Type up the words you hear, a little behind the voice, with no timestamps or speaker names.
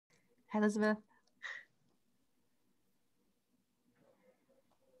Hi, Elizabeth.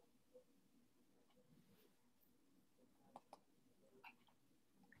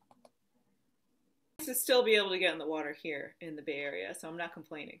 To still be able to get in the water here in the Bay Area, so I'm not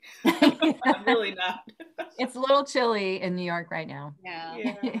complaining. I'm really not. It's a little chilly in New York right now.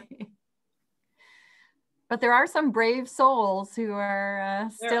 Yeah. But there are some brave souls who are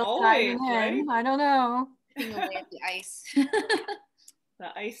still diving in. Right? I don't know. Taking away at the ice.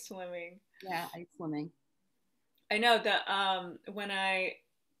 The ice swimming. Yeah, ice swimming. I know that when I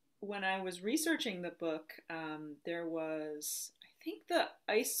was researching the book, there was, I think the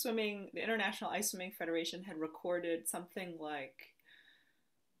International Ice Swimming Federation had recorded something like,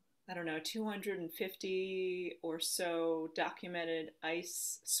 I don't know, 250 or so documented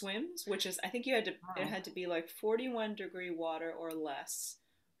ice swims, which is, I think it had to be like 41-degree water or less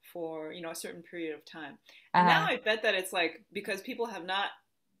for, a certain period of time. And now I bet that it's like, because people have not,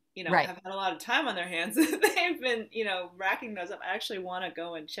 have had a lot of time on their hands, they've been, racking those up. I actually want to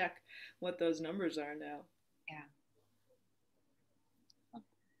go and check what those numbers are now. Yeah.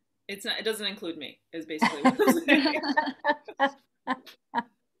 It doesn't include me, is basically what I'm saying.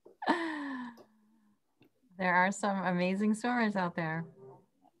 There are some amazing swimmers out there.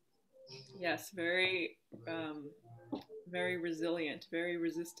 Yes, very, very resilient, very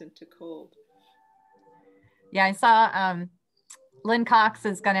resistant to cold. Yeah, I saw Lynn Cox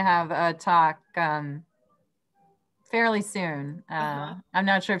is going to have a talk fairly soon. I'm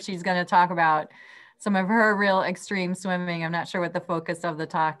not sure if she's going to talk about some of her real extreme swimming. I'm not sure what the focus of the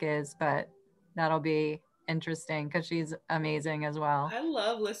talk is, but that'll be interesting because she's amazing as well. I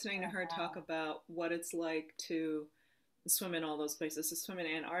love listening to her talk about what it's like to swim in all those places, to swim in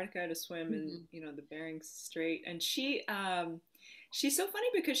Antarctica, to swim in the Bering Strait. And she's so funny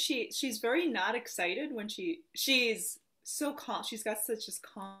because she's very not excited when she's so calm. She's got such this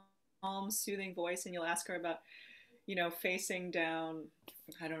calm, soothing voice, and you'll ask her about facing down,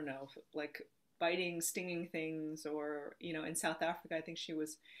 I don't know, like biting, stinging things, or in South Africa, I think she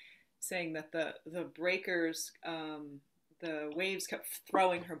was saying that the breakers, the waves kept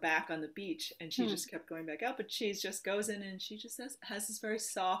throwing her back on the beach, and she just kept going back out. But she just goes in and she just has this very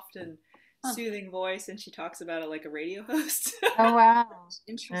soft and soothing voice, and she talks about it like a radio host. Oh wow,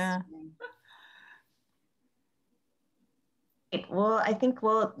 interesting. Yeah. Well, I think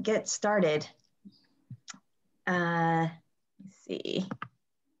we'll get started. Let's see.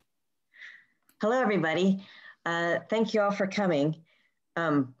 Hello, everybody. Thank you all for coming.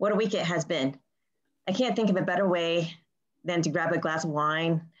 What a week it has been. I can't think of a better way than to grab a glass of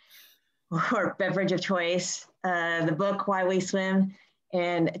wine or beverage of choice, the book Why We Swim,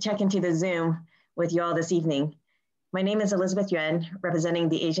 and check into the Zoom with you all this evening. My name is Elizabeth Yuan, representing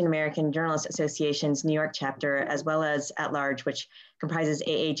the Asian American Journalists Association's New York chapter, as well as at large, which comprises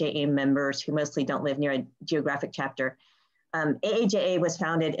AAJA members who mostly don't live near a geographic chapter. AAJA was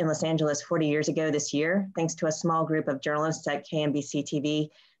founded in Los Angeles 40 years ago this year, thanks to a small group of journalists at KMBC TV,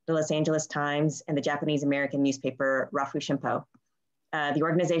 the Los Angeles Times, and the Japanese American newspaper Rafu Shimpo. The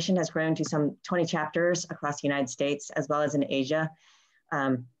organization has grown to some 20 chapters across the United States, as well as in Asia.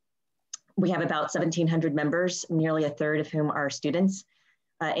 We have about 1,700 members, nearly a third of whom are students.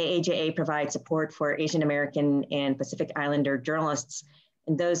 AAJA provides support for Asian American and Pacific Islander journalists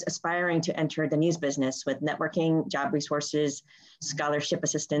and those aspiring to enter the news business with networking, job resources, scholarship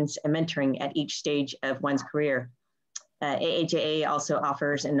assistance, and mentoring at each stage of one's career. AAJA also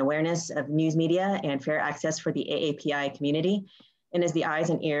offers an awareness of news media and fair access for the AAPI community, and is the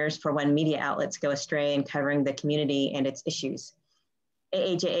eyes and ears for when media outlets go astray in covering the community and its issues.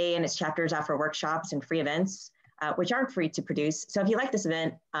 AAJA and its chapters offer workshops and free events, which aren't free to produce. So if you like this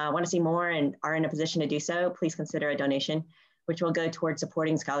event, want to see more and are in a position to do so, please consider a donation, which will go towards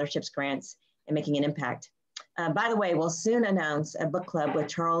supporting scholarships, grants, and making an impact. By the way, we'll soon announce a book club with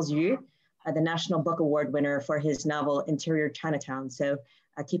Charles Yu, the National Book Award winner for his novel Interior Chinatown. So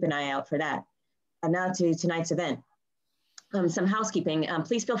keep an eye out for that. Now to tonight's event. Some housekeeping.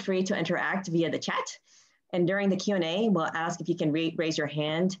 Please feel free to interact via the chat. And during the Q&A, we'll ask if you can raise your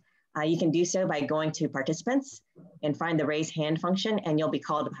hand. You can do so by going to participants and find the raise hand function, and you'll be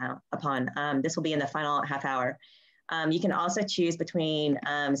called upon. This will be in the final half hour. You can also choose between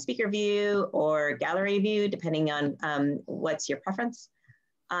speaker view or gallery view, depending on what's your preference.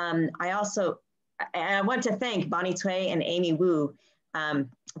 I want to thank Bonnie Tsui and Amy Wu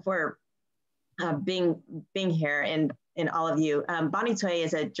for being here and all of you. Bonnie Tsui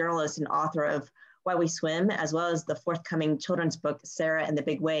is a journalist and author of Why We Swim, as well as the forthcoming children's book, Sarah and the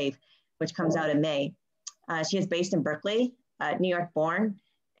Big Wave, which comes out in May. She is based in Berkeley, New York born,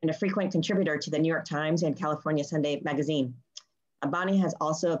 and a frequent contributor to the New York Times and California Sunday Magazine. Bonnie has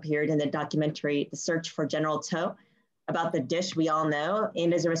also appeared in the documentary The Search for General Tso, about the dish we all know,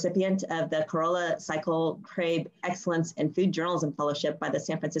 and is a recipient of the Corolla Cycle Crabe Excellence in Food Journalism Fellowship by the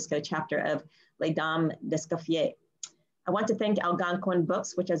San Francisco chapter of Les Dames d'Escoffier. I want to thank Algonquin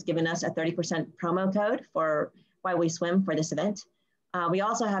Books, which has given us a 30% promo code for Why We Swim for this event. We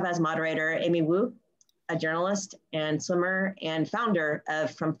also have as moderator Amy Wu, a journalist and swimmer and founder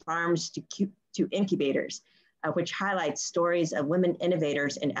of From Farms to Incubators, which highlights stories of women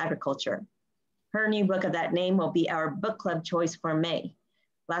innovators in agriculture. Her new book of that name will be our book club choice for May.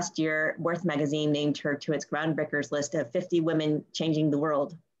 Last year, Worth Magazine named her to its Groundbreakers list of 50 women changing the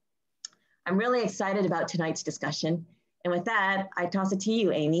world. I'm really excited about tonight's discussion. And with that, I toss it to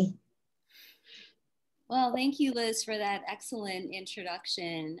you, Amy. Well, thank you, Liz, for that excellent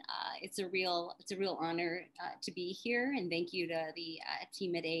introduction. It's a real honor to be here, and thank you to the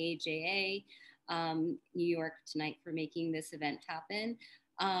team at AAJA New York tonight for making this event happen.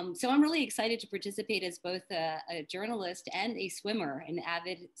 So I'm really excited to participate as both a journalist and a swimmer, an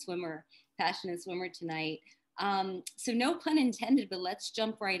avid swimmer, passionate swimmer tonight. So no pun intended, but let's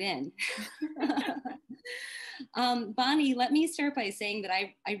jump right in. Bonnie, let me start by saying that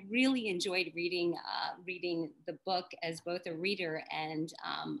I really enjoyed reading the book as both a reader and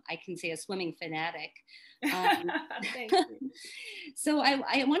I can say a swimming fanatic. Thank you. So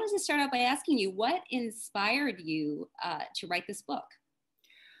I wanted to start out by asking you, what inspired you to write this book?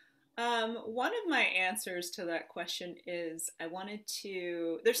 One of my answers to that question is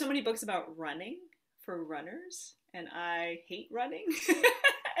there's so many books about running for runners, and I hate running.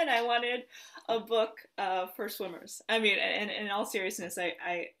 And I wanted a book for swimmers. I mean, and in all seriousness,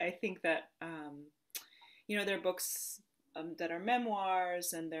 I think that, there are books that are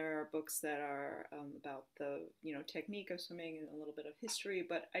memoirs, and there are books that are about the, technique of swimming and a little bit of history.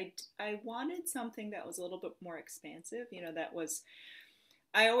 But I wanted something that was a little bit more expansive,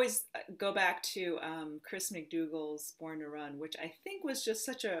 I always go back to Chris McDougall's Born to Run, which I think was just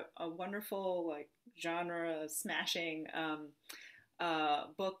such a wonderful, like, genre smashing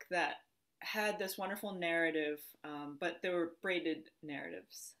book that had this wonderful narrative, but there were braided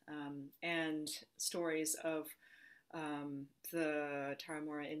narratives and stories of the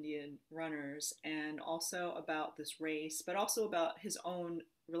Tarahumara Indian runners, and also about this race, but also about his own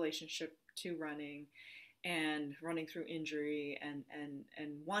relationship to running and running through injury and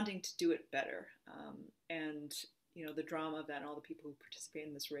wanting to do it better, and the drama of that and all the people who participate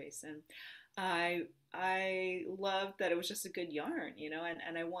in this race. And I loved that it was just a good yarn,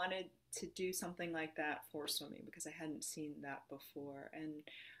 and I wanted to do something like that for swimming because I hadn't seen that before. And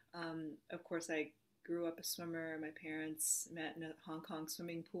of course, I grew up a swimmer. My parents met in a Hong Kong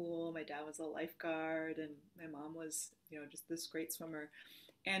swimming pool. My dad was a lifeguard, and my mom was, just this great swimmer.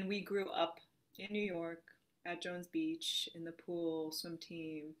 And we grew up in New York at Jones Beach in the pool swim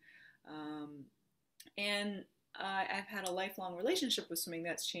team, and I've had a lifelong relationship with swimming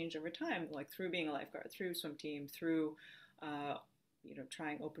that's changed over time, like through being a lifeguard, through swim team, through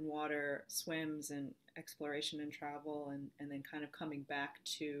trying open water swims and exploration and travel, and then kind of coming back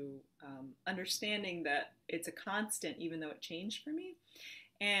to understanding that it's a constant, even though it changed for me.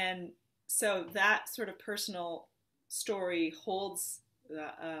 And so that sort of personal story holds,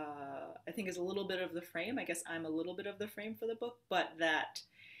 I think, is a little bit of the frame. I guess I'm a little bit of the frame for the book, but that,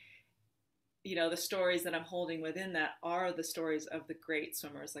 the stories that I'm holding within that are the stories of the great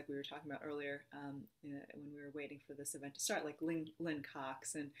swimmers, like we were talking about earlier, when we were waiting for this event to start, like Lynn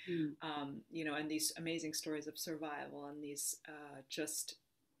Cox, and and these amazing stories of survival, and these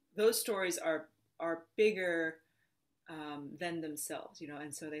those stories are bigger than themselves,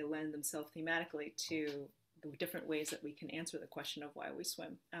 and so they lend themselves thematically to the different ways that we can answer the question of why we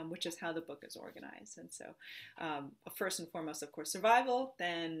swim, which is how the book is organized. And so first and foremost, of course, survival.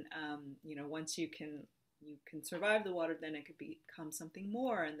 Then, once you can survive the water, then it could become something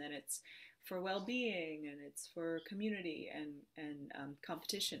more. And then it's for well-being, and it's for community and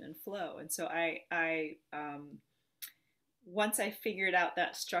competition and flow. And so I once I figured out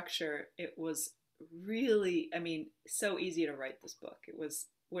that structure, it was really, so easy to write this book.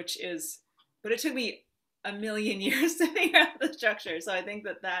 But it took me a million years to figure out the structure. So I think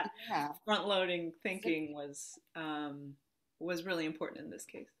that front-loading thinking was really important in this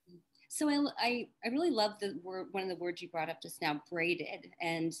case. So I really love the word, one of the words you brought up just now, braided,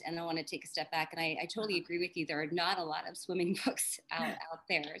 and I want to take a step back, and I totally agree with you. There are not a lot of swimming books out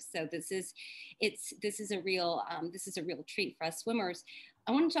there, so this is a real treat for us swimmers.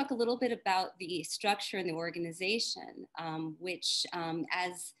 I want to talk a little bit about the structure and the organization, which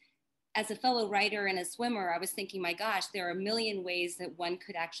as a fellow writer and a swimmer, I was thinking, my gosh, there are a million ways that one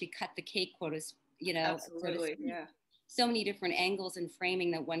could actually cut the cake, quotas, Absolutely, yeah. so many different angles and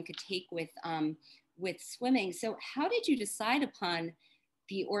framing that one could take with swimming. So how did you decide upon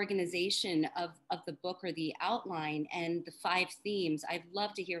the organization of the book or the outline and the 5 themes? I'd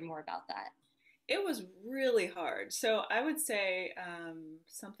love to hear more about that. It was really hard. So I would say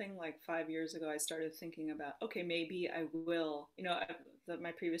something like 5 years ago, I started thinking about, okay, maybe I will,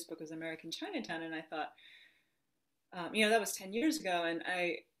 my previous book was American Chinatown. And I thought, that was 10 years ago. And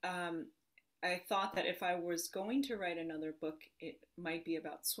I thought that if I was going to write another book, it might be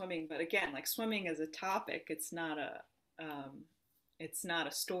about swimming. But again, like swimming as a topic, it's not a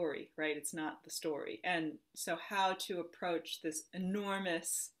story, right? It's not the story. And so how to approach this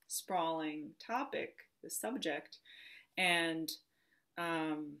enormous, sprawling topic, this subject, and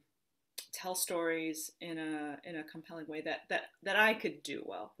tell stories in a compelling way that I could do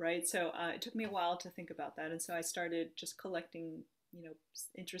well, right? So it took me a while to think about that. And so I started just collecting,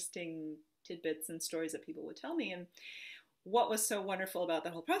 interesting tidbits and stories that people would tell me. And what was so wonderful about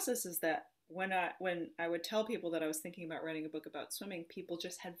that whole process is that when I would tell people that I was thinking about writing a book about swimming, people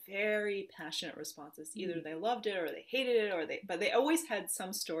just had very passionate responses. Either they loved it or they hated it, but they always had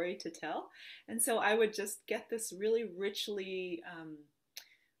some story to tell. And so I would just get this really richly,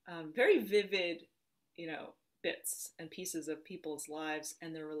 very vivid, bits and pieces of people's lives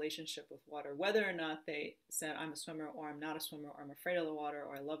and their relationship with water, whether or not they said, I'm a swimmer, or I'm not a swimmer, or I'm afraid of the water,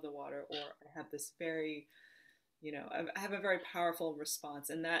 or I love the water, or I have this very, I have a very powerful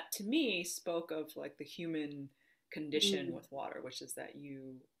response. And that to me spoke of like the human condition with water, which is that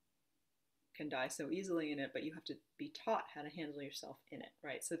you can die so easily in it, but you have to be taught how to handle yourself in it,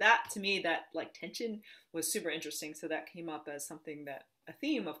 right? So that, to me, that like tension was super interesting. So that came up as something that, a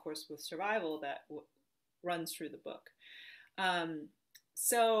theme, of course, with survival that runs through the book.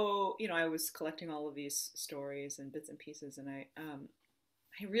 So, I was collecting all of these stories and bits and pieces, and I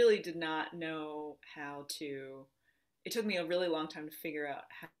really did not know how to, it took me a really long time to figure out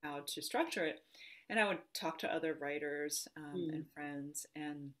how to structure it. And I would talk to other writers and friends.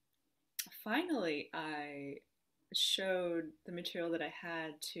 And finally, I showed the material that I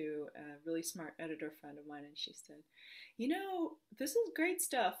had to a really smart editor friend of mine. And she said, this is great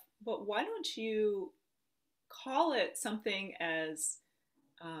stuff, but why don't you call it something as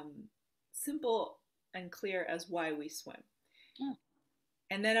simple and clear as Why We Swim? Oh.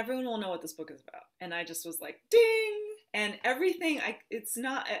 And then everyone will know what this book is about. And I just was like, ding! And everything,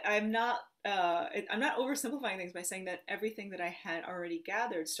 I'm not oversimplifying things by saying that everything that I had already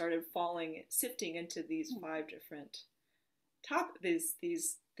gathered started sifting into these 5 different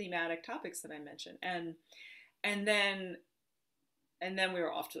these thematic topics that I mentioned. And then we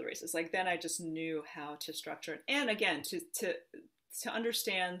were off to the races. Like, then I just knew how to structure it. And again, to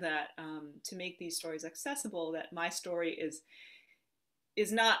understand that, to make these stories accessible, that my story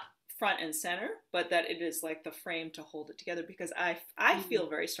is not front and center, but that it is like the frame to hold it together, because I feel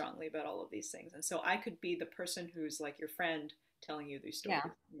very strongly about all of these things. And so I could be the person who's like your friend telling you these stories,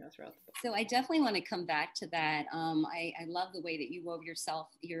 throughout the book. So I definitely want to come back to that. I love the way that you wove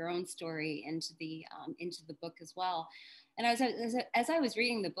your own story into the book as well. And as I was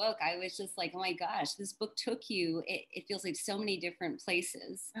reading the book, I was just like, oh my gosh, this book took you, it feels like so many different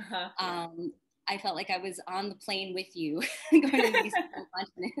places. I felt like I was on the plane with you going to these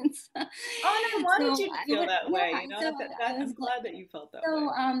continents. Oh, and I wanted you to feel that way. I'm glad that you felt that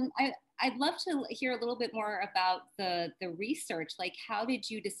way. I'd love to hear a little bit more about the research. Like, how did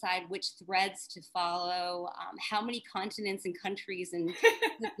you decide which threads to follow? How many continents and countries and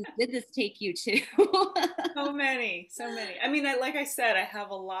did this take you to? So many. I mean, like I said, I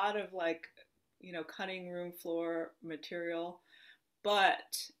have a lot of cutting room floor material.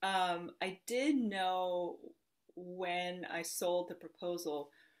 But I did know when I sold the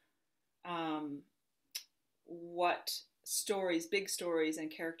proposal what big stories and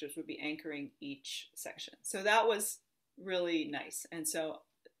characters would be anchoring each section. So that was really nice. And so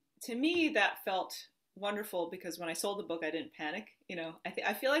to me, that felt wonderful, because when I sold the book, I didn't panic.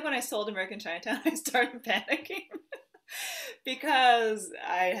 I feel like when I sold American Chinatown, I started panicking. Because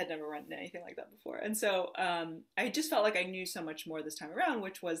I had never run anything like that before. And so I just felt like I knew so much more this time around,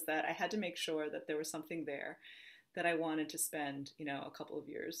 which was that I had to make sure that there was something there that I wanted to spend, a couple of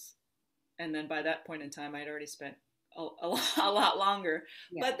years. And then by that point in time, I'd already spent a lot longer,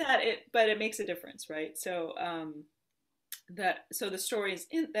 but it makes a difference, right? So the stories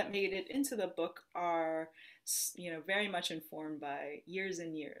that made it into the book are, very much informed by years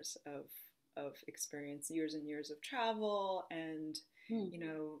and years of experience, years and years of travel, and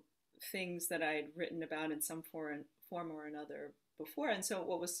things that I'd written about in some form or another before. And so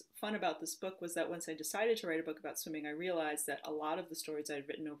what was fun about this book was that once I decided to write a book about swimming, I realized that a lot of the stories I'd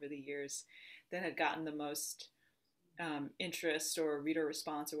written over the years that had gotten the most interest or reader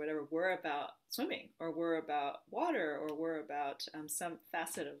response or whatever were about swimming, or were about water, or were about some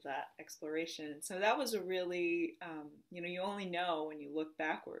facet of that exploration. So that was a really, you only know when you look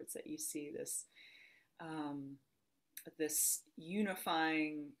backwards that you see this this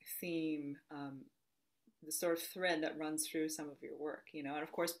unifying theme, the sort of thread that runs through some of your work, and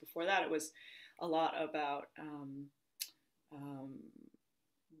of course before that it was a lot about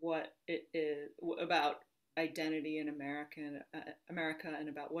what it is about identity in America, and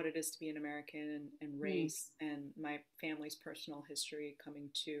about what it is to be an American, and race, and my family's personal history coming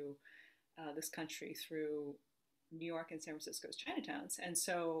to this country through New York and San Francisco's Chinatowns. And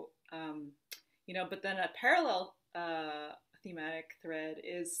so, but then a parallel thematic thread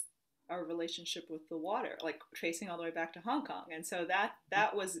is our relationship with the water, like tracing all the way back to Hong Kong. And so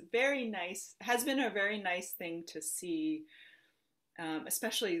that was very nice, has been a very nice thing to see,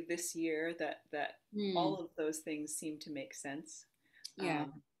 especially this year, that all of those things seem to make sense. Yeah.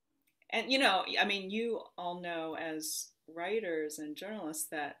 And, I mean, you all know as writers and journalists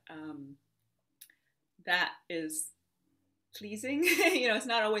that that is pleasing. It's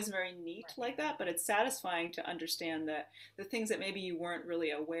not always very neat like that, but it's satisfying to understand that the things that maybe you weren't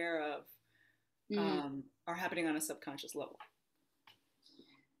really aware of are happening on a subconscious level.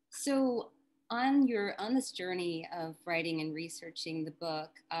 So on this journey of writing and researching the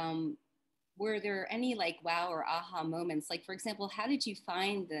book, were there any like wow or aha moments? Like, for example, how did you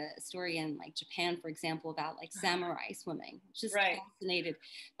find the story in like Japan, for example, about like samurai swimming? Just fascinated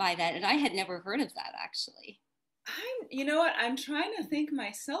by that. And I had never heard of that, actually. You know what? I'm trying to think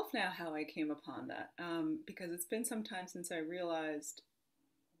myself now how I came upon that, because it's been some time since I realized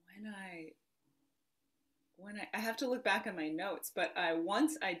when I have to look back on my notes, but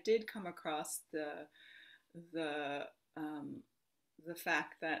once I did come across the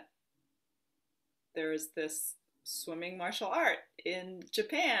fact that there is this swimming martial art in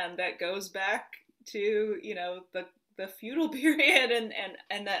Japan that goes back to the feudal period,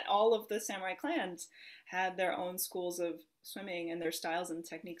 and that all of the samurai clans had their own schools of swimming and their styles and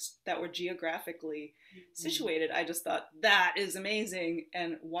techniques that were geographically situated. I just thought, that is amazing,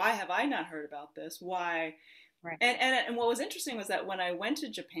 and why have I not heard about this? Why? Right. And what was interesting was that when I went to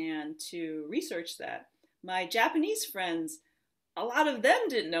Japan to research that, my Japanese friends, a lot of them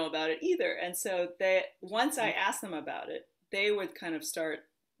didn't know about it either. And so once I asked them about it, they would kind of start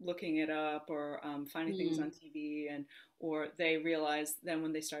looking it up, or finding things on TV, or they realized then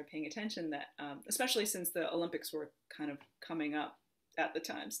when they started paying attention that, especially since the Olympics were kind of coming up at the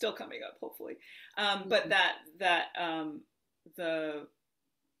time, still coming up, hopefully, but that the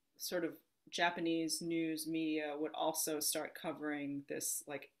sort of Japanese news media would also start covering this,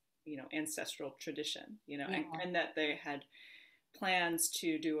 like, ancestral tradition, and that they had plans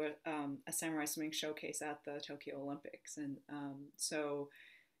to do a samurai swimming showcase at the Tokyo Olympics. And so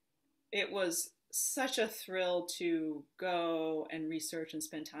it was such a thrill to go and research and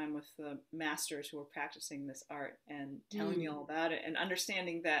spend time with the masters who were practicing this art and telling me all about it, and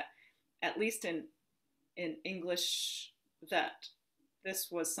understanding that, at least in English, that this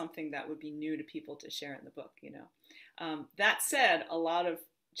was something that would be new to people to share in the book. That said, a lot of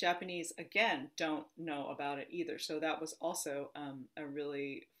Japanese, again, don't know about it either. So that was also a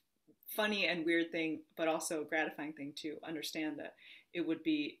really funny and weird thing, but also gratifying thing to understand that it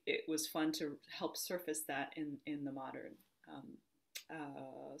was fun to help surface that in the modern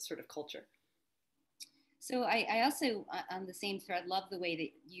sort of culture. So I also, on the same thread, love the way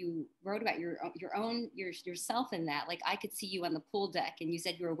that you wrote about yourself in that. Like, I could see you on the pool deck, and you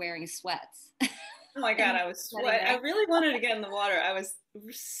said you were wearing sweats. Oh my God, I was sweating. I really wanted to get in the water. I was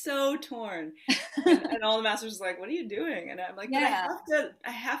so torn. And all the masters was like, "What are you doing?" And I'm like, yeah. "But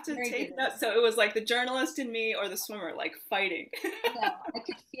I have to take that." So it was like the journalist in me or the swimmer, like, fighting. Yeah, I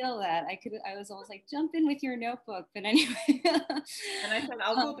could feel that. I was always like, "Jump in with your notebook." But anyway. And I said,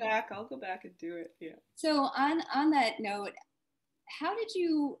 I'll go back and do it. Yeah. So on that note, how did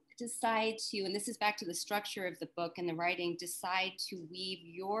you decide to, and this is back to the structure of the book and the writing, decide to weave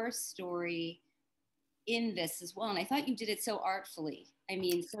your story in this as well? And I thought you did it so artfully. I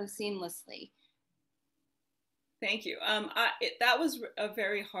mean, so seamlessly. Thank you. That was a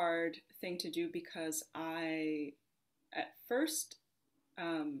very hard thing to do, because I, at first,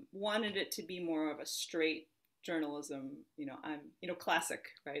 wanted it to be more of a straight journalism. I'm, classic,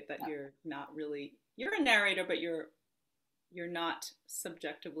 right? That you're not really, you're a narrator, but you're not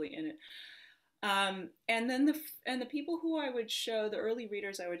subjectively in it. And then the people who I would show, the early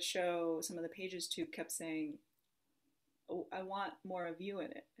readers I would show some of the pages to, kept saying, "Oh, I want more of you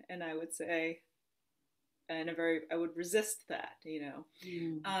in it." And I would say, I would resist that,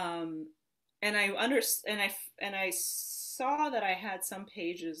 and I understand, and I saw that I had some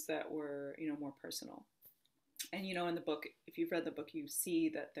pages that were, you know, more personal. And you know, in the book, if you've read the book, you see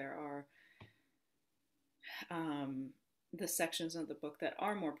that there are the sections of the book that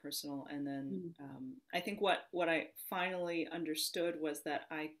are more personal. And then I think what I finally understood was that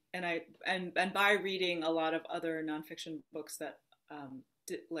and by reading a lot of other nonfiction books that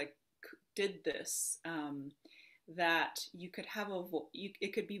did this, that you could have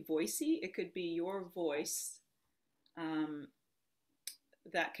it could be voicey, it could be your voice,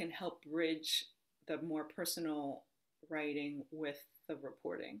 that can help bridge the more personal writing with the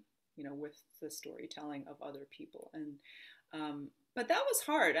reporting, you know, with the storytelling of other people. And but that was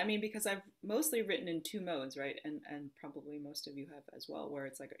hard. I mean, because I've mostly written in two modes, right? And probably most of you have as well, where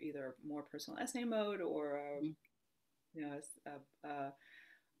it's like either more personal essay mode or you know,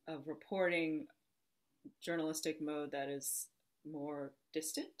 a reporting journalistic mode that is more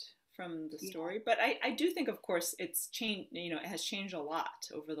distant from the story. But I do think, of course, it's changed, you know, it has changed a lot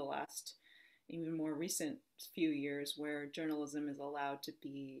over the last even more recent few years, where journalism is allowed to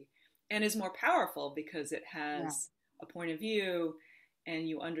be and is more powerful because it has a point of view, and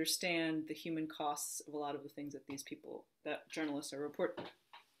you understand the human costs of a lot of the things that these people, that journalists are reporting.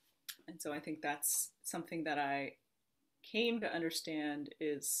 And so I think that's something that I came to understand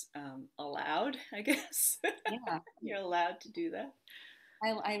is allowed, I guess. Yeah. You're allowed to do that.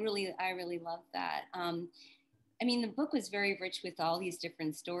 I really love that. I mean, the book was very rich with all these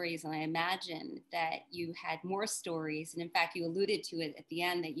different stories, and I imagine that you had more stories. And in fact, you alluded to it at the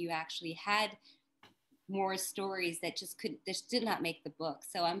end that you actually had more stories that just did not make the book.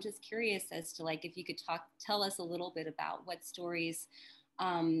 So I'm just curious as to, like, if you could tell us a little bit about what stories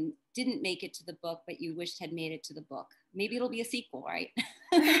didn't make it to the book, but you wished had made it to the book. Maybe it'll be a sequel, right?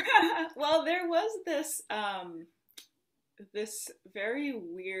 Well, there was this this very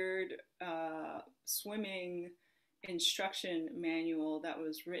weird swimming instruction manual that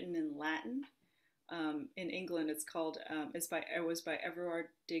was written in Latin. In England, it's called it was by Everard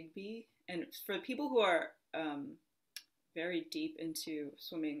Digby. And for people who are very deep into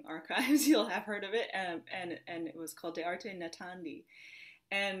swimming archives, you'll have heard of it. And it was called De Arte Natandi.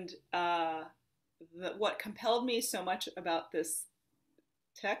 And what compelled me so much about this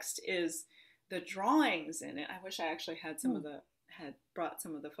text is the drawings in it. I wish I actually had had brought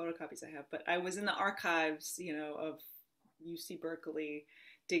some of the photocopies I have, but I was in the archives, you know, of UC Berkeley,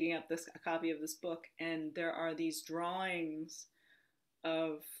 digging up a copy of this book, and there are these drawings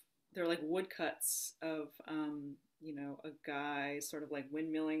they're like woodcuts of, you know, a guy sort of like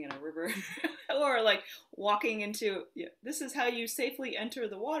windmilling in a river or like walking into, this is how you safely enter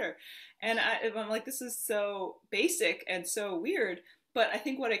the water. And I'm like, this is so basic and so weird. But I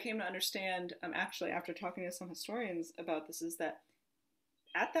think what I came to understand, actually, after talking to some historians about this, is that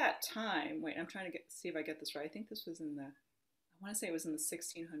at that time, wait, I'm trying to see if I get this right. I think this was I want to say it was in the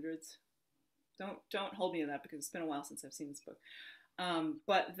 1600s. Don't hold me to that because it's been a while since I've seen this book.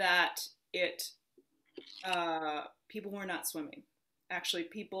 But that people were not swimming. Actually,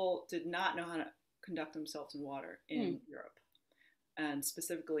 people did not know how to conduct themselves in water in Europe, and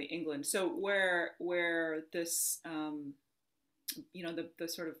specifically England. So where this, you know, the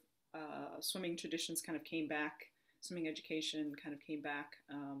sort of swimming traditions kind of came back, swimming education kind of came back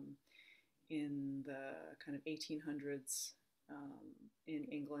in the kind of 1800s in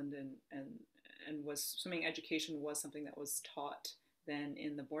England, and swimming education was something that was taught then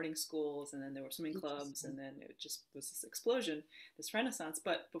in the boarding schools, and then there were swimming clubs, and then it just was this explosion, this renaissance.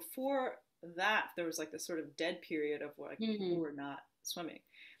 But before that, there was like this sort of dead period of like people were not swimming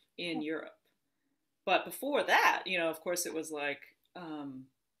in Europe. But before that, you know, of course, it was like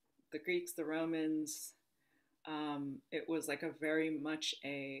the Greeks, the Romans. It was like a very much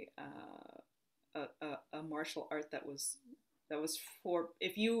a martial art that was for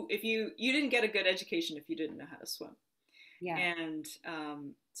if you didn't get a good education if you didn't know how to swim. Yeah. And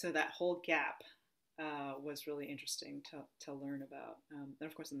so that whole gap was really interesting to learn about. And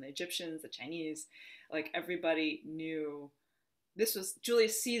of course, in the Egyptians, the Chinese, like everybody knew this was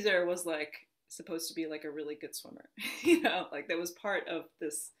Julius Caesar was like supposed to be like a really good swimmer, you know, like that was part of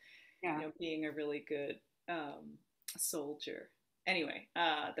this, you know, being a really good soldier. Anyway,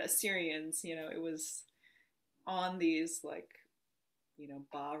 the Assyrians, you know, it was on these like, you know,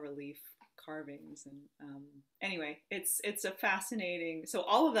 bas-relief carvings, and anyway, it's a fascinating. So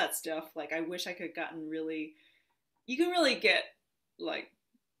all of that stuff, like I wish I could have gotten really. You can really get like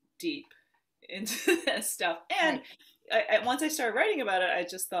deep into this stuff, and once I started writing about it, I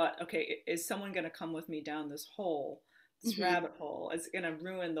just thought, okay, is someone going to come with me down this hole, this rabbit hole? Is it going to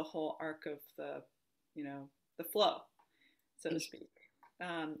ruin the whole arc of the, you know, the flow, so to speak?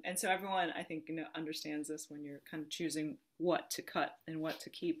 And so everyone, I think, understands this when you're kind of choosing what to cut and what to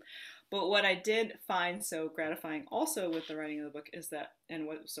keep. But what I did find so gratifying also with the writing of the book is that, and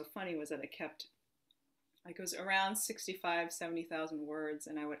what was so funny was that I kept, like, it was around 65, 70,000 words,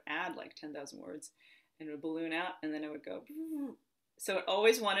 and I would add like 10,000 words, and it would balloon out, and then it would go. So it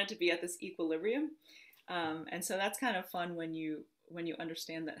always wanted to be at this equilibrium. And so that's kind of fun when you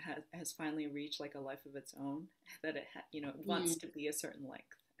understand that has finally reached like a life of its own, that it wants to be a certain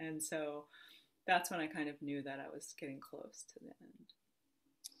length. And so that's when I kind of knew that I was getting close to the end.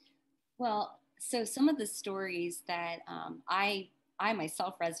 Well, so some of the stories that I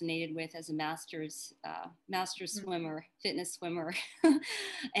myself resonated with as a master's swimmer, fitness swimmer,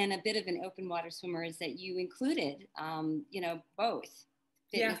 and a bit of an open water swimmer is that you included, both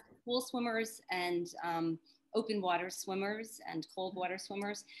fitness pool swimmers and open water swimmers and cold water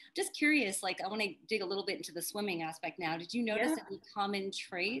swimmers. Just curious, like I want to dig a little bit into the swimming aspect now. Did you notice any common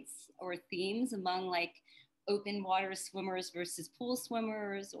traits or themes among like open water swimmers versus pool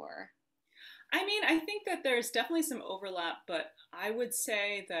swimmers, or? I mean, I think that there's definitely some overlap, but I would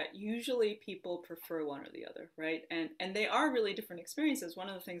say that usually people prefer one or the other, right? And they are really different experiences. One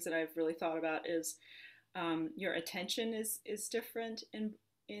of the things that I've really thought about is your attention is different in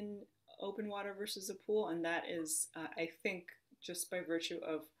open water versus a pool, and that is, I think, just by virtue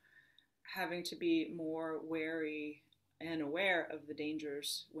of having to be more wary and aware of the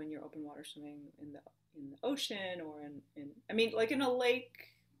dangers when you're open water swimming in the ocean or in I mean, like in a lake.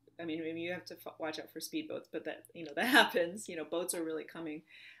 I mean, maybe you have to watch out for speedboats, but that happens. Boats are really coming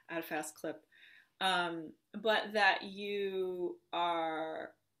at a fast clip. But that you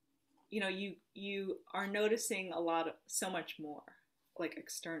are, you are noticing so much more, like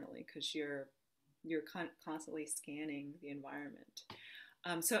externally, because you're constantly scanning the environment.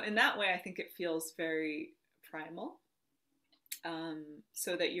 So in that way, I think it feels very primal,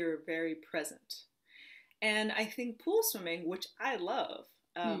 so that you're very present. And I think pool swimming, which I love,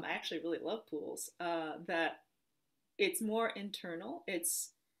 I actually really love pools, that it's more internal.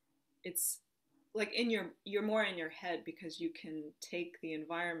 It's like you're more in your head because you can take the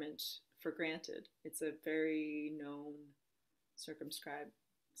environment for granted. It's a very known, circumscribed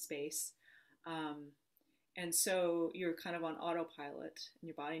space. And so you're kind of on autopilot, and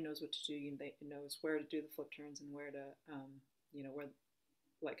your body knows what to do. It knows where to do the flip turns and where to, where,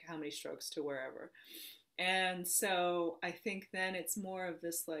 like how many strokes to wherever. And so I think then it's more of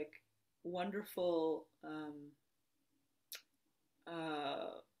this like wonderful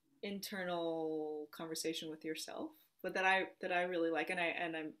internal conversation with yourself, but that I really like, and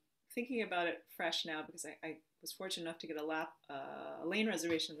I'm thinking about it fresh now because I was fortunate enough to get a lane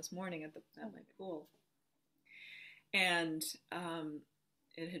reservation this morning at my pool, and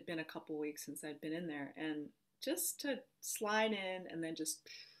it had been a couple weeks since I'd been in there, and just to slide in and then just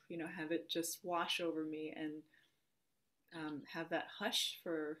have it just wash over me and have that hush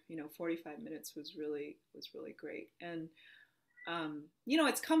for 45 minutes was really great. And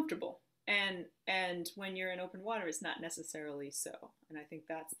it's comfortable, and when you're in open water, it's not necessarily so. And I think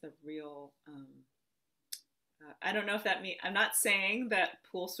that's the real. I don't know if that means, I'm not saying that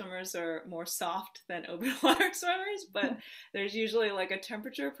pool swimmers are more soft than open water swimmers, but there's usually like a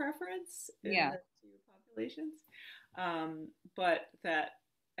temperature preference in the two populations. But that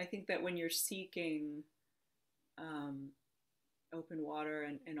I think that when you're seeking open water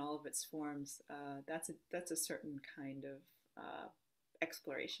in all of its forms, that's a certain kind of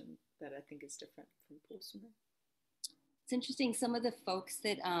exploration that I think is different from pool swimming. It's interesting. Some of the folks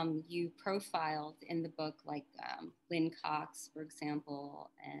that you profiled in the book, like Lynn Cox, for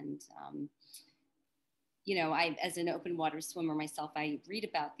example, and I, as an open water swimmer myself, I read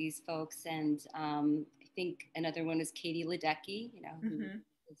about these folks, and I think another one is Katie Ledecky, who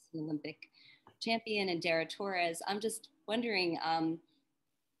is an Olympic champion, and Dara Torres. I'm just wondering,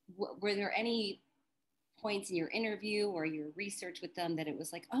 were there any points in your interview or your research with them that it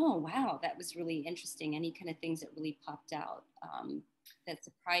was like, oh, wow, that was really interesting? Any kind of things that really popped out that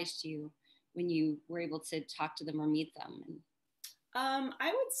surprised you when you were able to talk to them or meet them?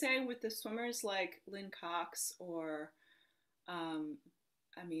 I would say with the swimmers like Lynn Cox or Dara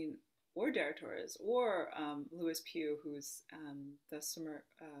Torres or Louis Pugh, who's the swimmer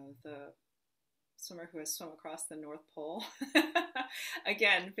who has swum across the North Pole.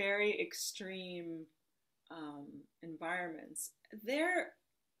 Again, very extreme environments. They're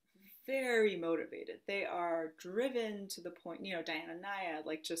very motivated. They are driven to the point, Diana-Nyad,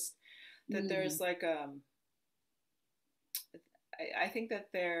 like just that there's like I think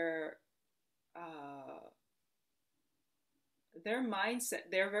that their mindset,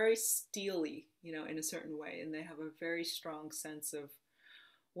 they're very steely, in a certain way, and they have a very strong sense of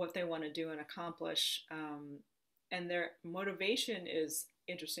what they want to do and accomplish. And their motivation is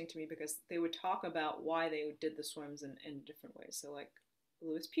interesting to me because they would talk about why they did the swims in different ways. So like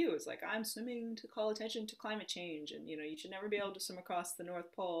Louis Pugh is like, I'm swimming to call attention to climate change, and you should never be able to swim across the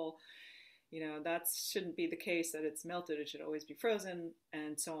North Pole. That shouldn't be the case, that it's melted, it should always be frozen,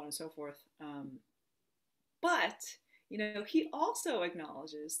 and so on and so forth. But he also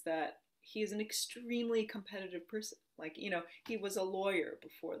acknowledges that he is an extremely competitive person. Like, he was a lawyer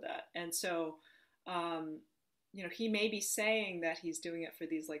before that, and so he may be saying that he's doing it for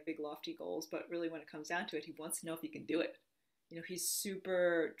these like big lofty goals, but really when it comes down to it, he wants to know if he can do it. He's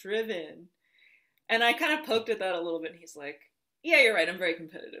super driven. And I kind of poked at that a little bit, and he's like, yeah, you're right, I'm very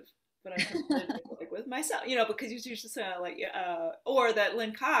competitive, but I'm competitive like with myself, because you just say like, or that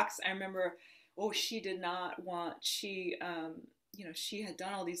Lynn Cox, I remember, she did not want, she had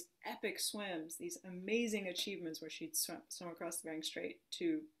done all these epic swims, these amazing achievements where she'd swum across the Bering Strait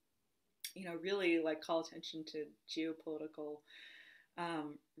to, really like call attention to geopolitical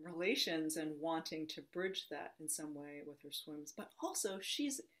relations and wanting to bridge that in some way with her swims. But also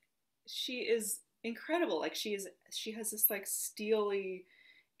she is incredible. Like she has this like steely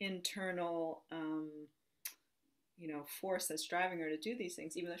internal force that's driving her to do these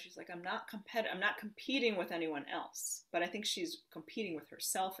things, even though she's like, I'm not competing with anyone else, but I think she's competing with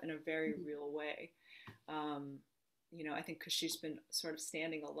herself in a very real way. I think because she's been sort of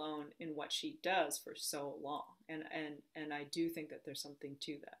standing alone in what she does for so long, and I do think that there's something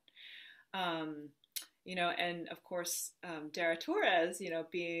to that. And of course, Dara Torres,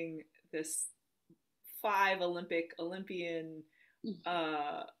 being this 5 Olympian,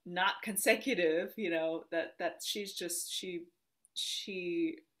 not consecutive, that she's just she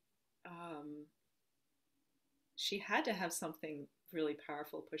had to have something really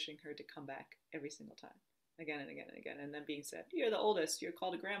powerful pushing her to come back every single time, again and again and again, and then being said, you're the oldest, you're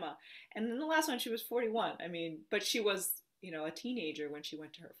called a grandma. And then the last one, she was 41. I mean, but she was, a teenager when she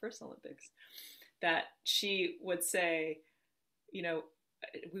went to her first Olympics, that she would say,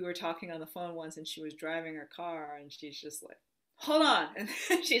 we were talking on the phone once, and she was driving her car, and she's just like, hold on.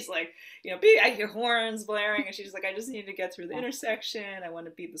 And she's like, I hear horns blaring, and she's like, I just need to get through the intersection. I want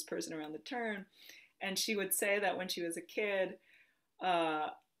to beat this person around the turn. And she would say that when she was a kid,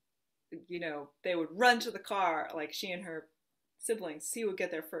 they would run to the car, like she and her siblings, see who would get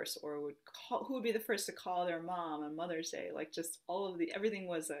there first, or who would be the first to call their mom on Mother's Day. Like just everything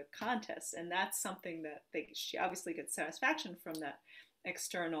was a contest. And that's something that she obviously gets satisfaction from, that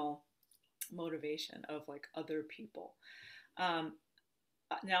external motivation of like other people.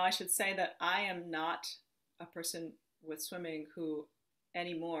 Now I should say that I am not a person with swimming who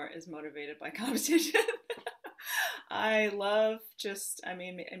anymore is motivated by competition. I love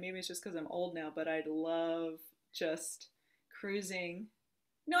maybe it's just because I'm old now, but I love just cruising.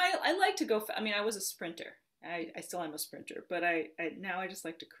 No, I like to go, I was a sprinter. I still am a sprinter, but now I just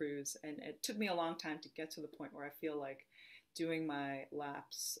like to cruise. And it took me a long time to get to the point where I feel like doing my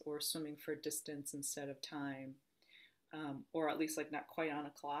laps or swimming for distance instead of time, or at least like not quite on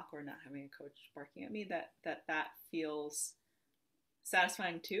a clock, or not having a coach barking at me, that feels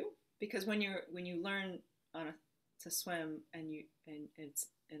satisfying too. Because when you learn to swim and it's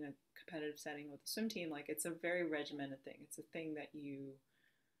in a competitive setting with a swim team, like it's a very regimented thing. It's a thing that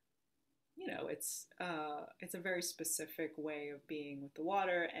it's a very specific way of being with the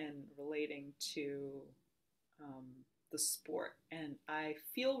water and relating to the sport. And I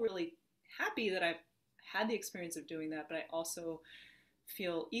feel really happy that I've had the experience of doing that, but I also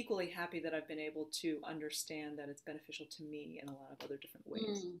feel equally happy that I've been able to understand that it's beneficial to me in a lot of other different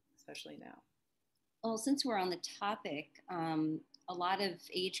ways, especially now. Well, since we're on the topic, a lot of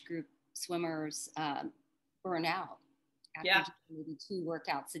age group swimmers burn out after maybe 2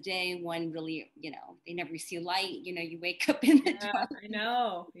 workouts a day. One really, they never see light. You wake up in the dark. I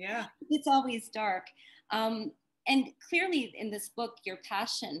know. Yeah. It's always dark. And clearly in this book, your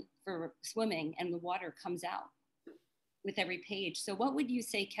passion for swimming and the water comes out with every page. So what would you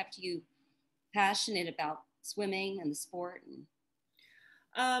say kept you passionate about swimming and the sport?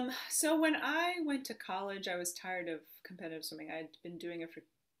 So when I went to college, I was tired of competitive swimming. I'd been doing it for,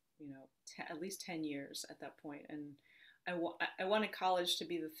 at least 10 years at that point. And I wanted college to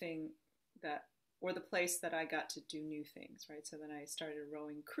be the thing or the place that I got to do new things, right? So then I started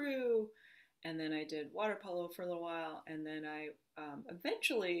rowing crew, and then I did water polo for a little while. And then I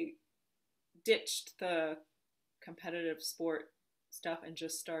eventually ditched the competitive sport stuff and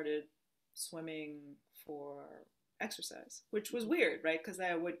just started swimming for exercise, which was weird, right? Because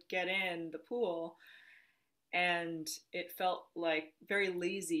I would get in the pool and it felt like very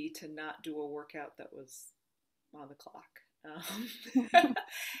lazy to not do a workout that was on the clock.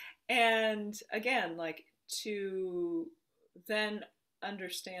 And again, like to then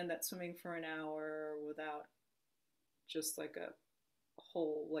understand that swimming for an hour without just like a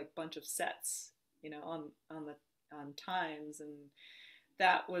whole like bunch of sets, on times, and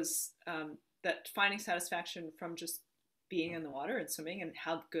that was that finding satisfaction from just being in the water and swimming and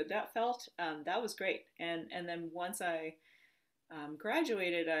how good that felt. That was great. And then once I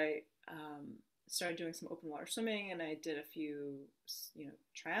graduated, I started doing some open water swimming, and I did a few,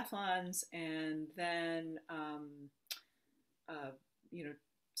 triathlons, and then,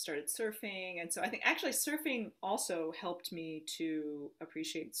 started surfing. And so I think actually surfing also helped me to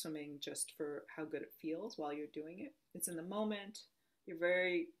appreciate swimming just for how good it feels while you're doing it. It's in the moment. You're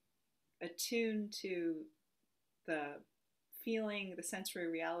very attuned to the feeling, the sensory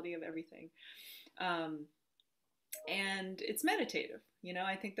reality of everything. And it's meditative.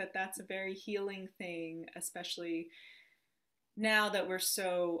 I think that that's a very healing thing, especially now that we're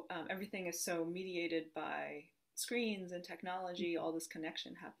so, everything is so mediated by screens and technology. All this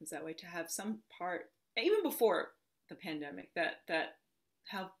connection happens that way. To have some part, even before the pandemic, that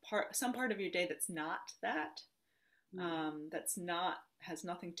have some part of your day that's not that, that's not, has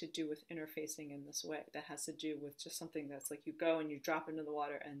nothing to do with interfacing in this way. That has to do with just something that's like you go and you drop into the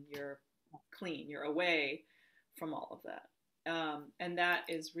water and you're clean, you're away from all of that. And that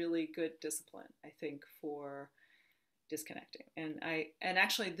is really good discipline, I think, for disconnecting. And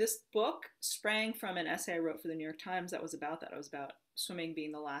actually this book sprang from an essay I wrote for the New York Times that was about that. It was about swimming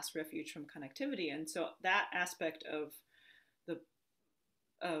being the last refuge from connectivity. And so that aspect of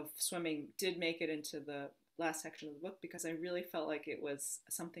swimming did make it into the last section of the book, because I really felt like it was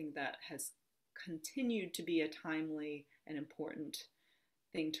something that has continued to be a timely and important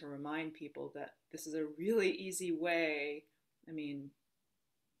thing to remind people that this is a really easy way. I mean,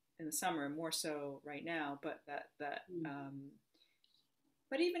 in the summer more so right now, but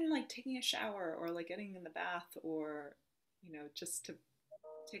but even like taking a shower or like getting in the bath, or just to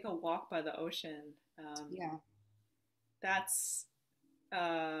take a walk by the ocean, that's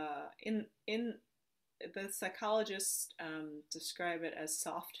in the psychologists describe it as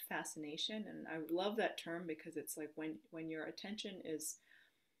soft fascination, and I love that term, because it's like when your attention is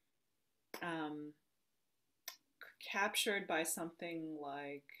captured by something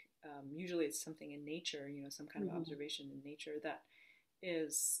like, usually it's something in nature, some kind of observation in nature that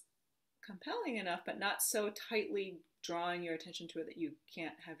is compelling enough, but not so tightly drawing your attention to it that you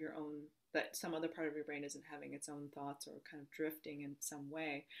can't have your own, that some other part of your brain isn't having its own thoughts or kind of drifting in some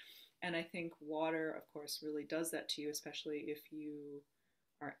way. And I think water, of course, really does that to you, especially if you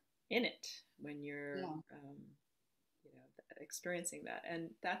are in it when you're experiencing that.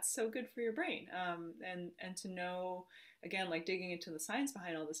 And that's so good for your brain. And to know, again, like digging into the science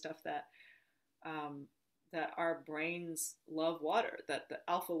behind all this stuff, that that our brains love water, that the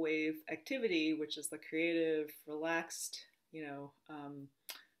alpha wave activity, which is the creative, relaxed,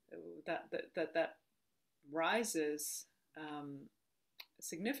 that rises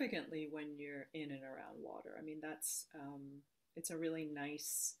significantly when you're in and around water. I mean, that's it's a really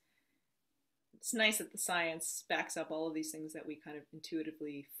nice. It's nice that the science backs up all of these things that we kind of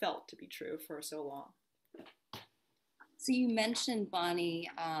intuitively felt to be true for so long. So you mentioned, Bonnie,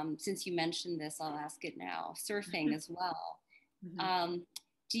 since you mentioned this, I'll ask it now, surfing as well. Mm-hmm.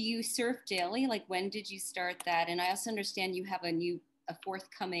 Do you surf daily? Like, when did you start that? And I also understand you have a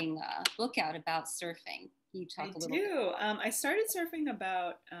forthcoming book out about surfing. Can you talk a little bit? I started surfing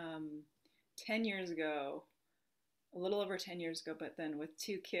about 10 years ago, a little over 10 years ago, but then with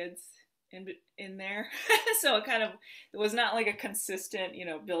 2 kids in there. So it was not like a consistent,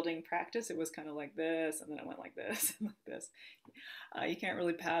 building practice. It was kind of like this, and then it went like this and like this. You can't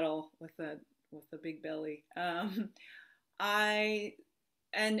really paddle with a big belly. And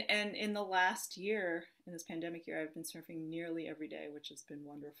in the last year, in this pandemic year, I've been surfing nearly every day, which has been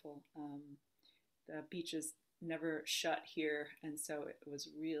wonderful. The beaches never shut here, and so it was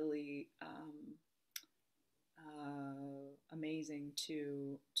really amazing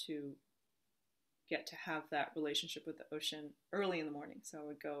to get to have that relationship with the ocean early in the morning. So I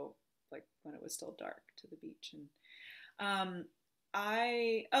would go like when it was still dark to the beach. And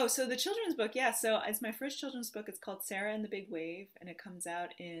so the children's book, so it's my first children's book. It's called Sarah and the Big Wave, and it comes out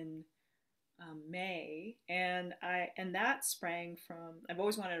in May. And that sprang from, I've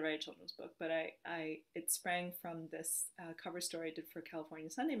always wanted to write a children's book, but it sprang from this cover story I did for California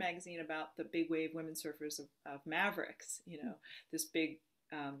Sunday Magazine about the big wave women surfers of Mavericks, this big,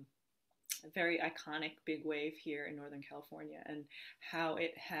 very iconic big wave here in Northern California, and how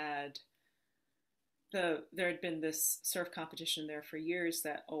it had there had been this surf competition there for years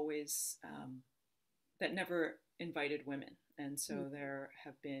that always that never invited women. And so there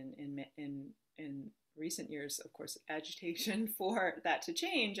have been in recent years, of course, agitation for that to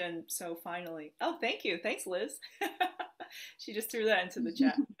change. And so finally, oh, thank you. Thanks, Liz. She just threw that into the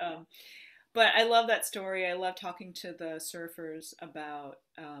chat. But I love that story. I love talking to the surfers about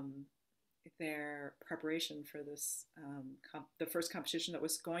their preparation for this, the first competition that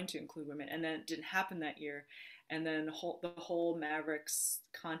was going to include women, and then it didn't happen that year. And then the whole Mavericks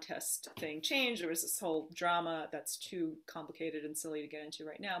contest thing changed. There was this whole drama that's too complicated and silly to get into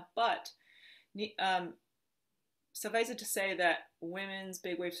right now. But suffice it to say that women's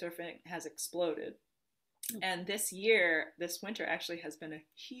big wave surfing has exploded. And this winter actually has been a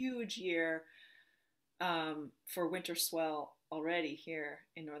huge year for winter swell already here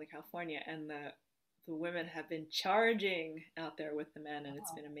in Northern California. And the women have been charging out there with the men, and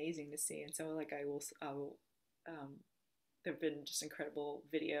it's been amazing to see. And so like I will there have been just incredible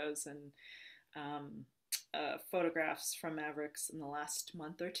videos and photographs from Mavericks in the last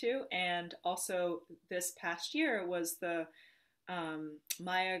month or two. And also this past year was the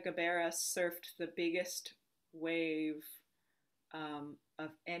Maya Gabeira surfed the biggest wave of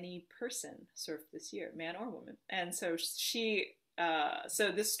any person surfed this year, man or woman. And so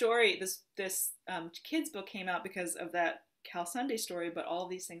so this story, this kids book came out because of that Cal Sunday story, but all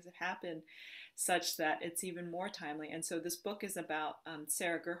these things have happened such that it's even more timely. And so this book is about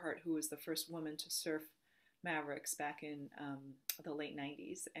Sarah Gerhardt, who was the first woman to surf Mavericks back in the late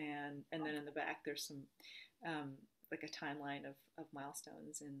 90s. And then in the back, there's some like a timeline of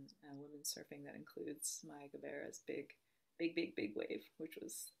milestones in women's surfing that includes Maya Gabeira's big wave, which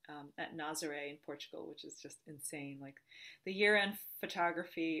was at Nazaré in Portugal, which is just insane. Like the year-end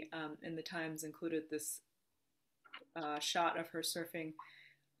photography in the Times included this shot of her surfing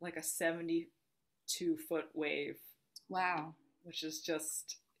like a 72-foot wave. Wow. Which is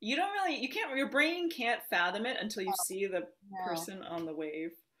just, your brain can't fathom it until you see the person on the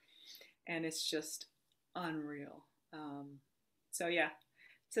wave. And it's just unreal. So yeah,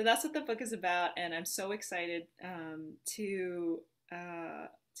 so that's what the book is about, and I'm so excited to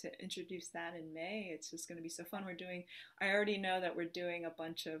introduce that in May. It's just going to be so fun. I already know that we're doing a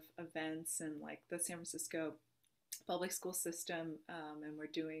bunch of events and like the San Francisco public school system, and we're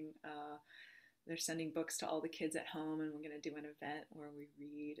doing they're sending books to all the kids at home, and we're going to do an event where we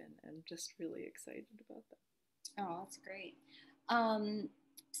read, and I'm just really excited about that. Oh, that's great.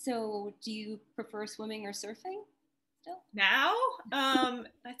 So do you prefer swimming or surfing still? Now?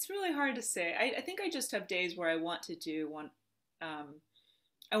 That's really hard to say. I think I just have days where I want to do one.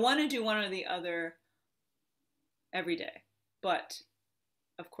 I want to do one or the other every day. But,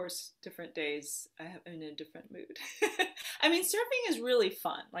 of course, different days I'm in a different mood. I mean, surfing is really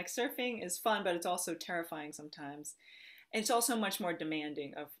fun. Like, surfing is fun, but it's also terrifying sometimes. And it's also much more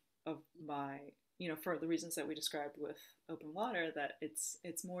demanding of my, for the reasons that we described with open water, that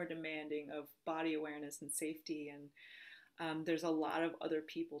it's more demanding of body awareness and safety, and there's a lot of other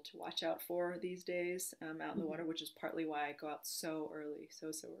people to watch out for these days out in the water, which is partly why I go out so early,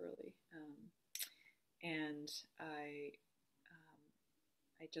 so early. And I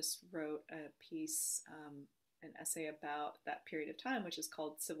just wrote a piece, an essay about that period of time, which is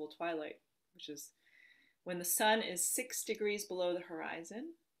called Civil Twilight, which is when the sun is 6 degrees below the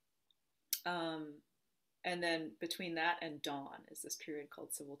horizon. And then between that and dawn is this period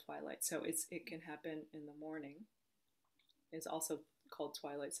called Civil Twilight. So it can happen in the morning. It's also called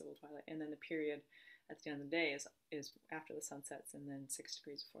Twilight, Civil Twilight. And then the period at the end of the day is after the sun sets and then 6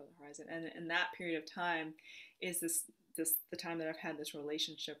 degrees before the horizon. And in that period of time is the time that I've had this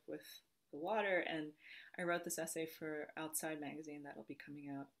relationship with the water. And I wrote this essay for Outside magazine that'll be coming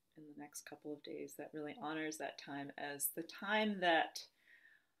out in the next couple of days that really honors that time as the time that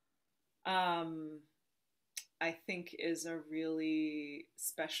I think is a really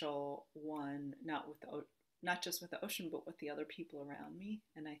special one, not just with the ocean, but with the other people around me.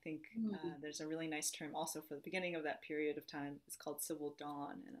 And I think there's a really nice term also for the beginning of that period of time. It's called Civil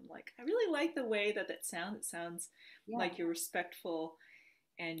Dawn. And I'm like, I really like the way that sounds. It sounds like you're respectful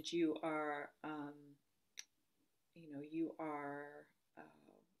and you are, you are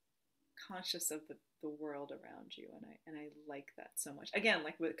conscious of the world around you. And I like that so much. Again,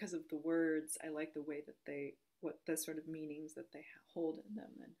 like because of the words, I like the way that what the sort of meanings that they hold in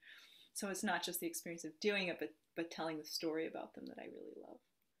them. And so it's not just the experience of doing it, but telling the story about them that I really love.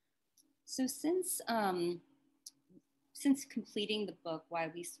 So since completing the book,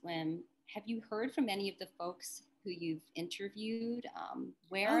 Why We Swim, have you heard from any of the folks who you've interviewed?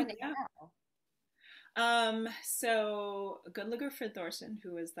 Where are they now? So Gunnlaugur Friðþórsson,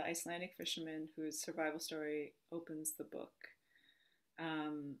 who is the Icelandic fisherman whose survival story opens the book,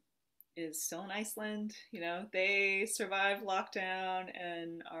 is still in Iceland. You know, they survived lockdown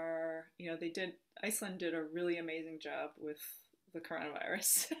and are, you know, Iceland did a really amazing job with the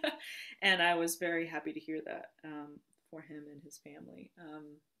coronavirus. And I was very happy to hear that for him and his family.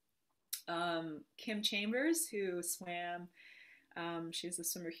 Kim Chambers, who swam, she's a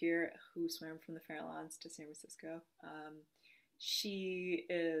swimmer here who swam from the Farallones to San Francisco.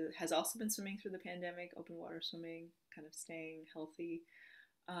 Has also been swimming through the pandemic, open water swimming, kind of staying healthy.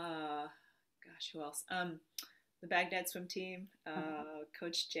 Who else? The Baghdad swim team,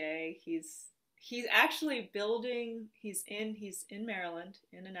 Coach Jay. He's actually building. He's in Maryland,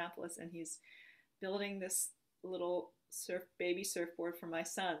 in Annapolis, and he's building this little baby surfboard for my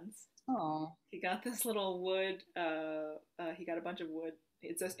sons. Oh, he got this little wood. He got a bunch of wood.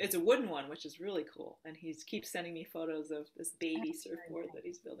 It's a wooden one, which is really cool. And he keeps sending me photos of this baby surfboard that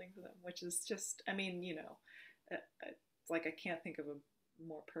he's building for them, which is just, I mean, you know, it's like I can't think of a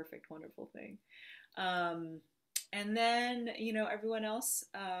more perfect, wonderful thing. And then, you know, everyone else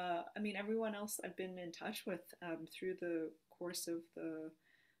I've been in touch with through the course of the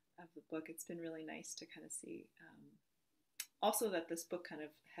book. It's been really nice to kind of see also that this book kind of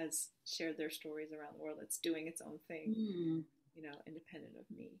has shared their stories around the world. It's doing its own thing, you know, independent of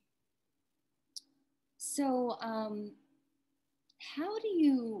me. So how do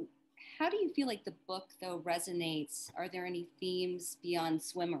you feel like the book though resonates? Are there any themes beyond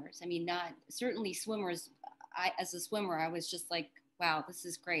swimmers? I mean, not certainly swimmers. As a swimmer, I was just like, wow, this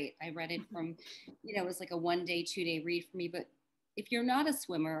is great. I read it from, you know, it was like a 1-day, 2-day read for me. But if you're not a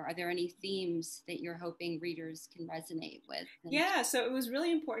swimmer, are there any themes that you're hoping readers can resonate with? Yeah, so it was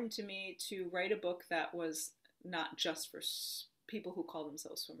really important to me to write a book that was not just for people who call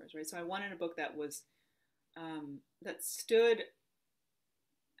themselves swimmers, right? So I wanted a book that was that stood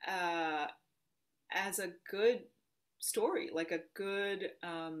as a good story, like a good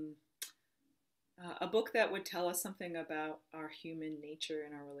a book that would tell us something about our human nature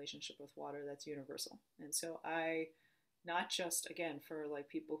and our relationship with water that's universal. And so not just, again, for like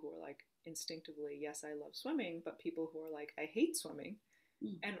people who are like instinctively, yes, I love swimming, but people who are like, I hate swimming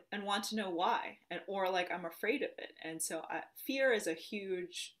and want to know why, or like, I'm afraid of it. And so fear is a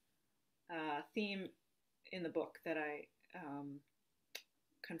huge theme in the book that I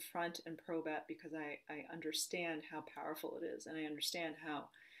confront and probe at, because I understand how powerful it is. And I understand how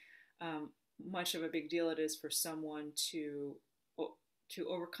much of a big deal it is for someone to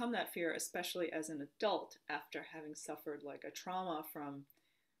overcome that fear, especially as an adult after having suffered like a trauma from,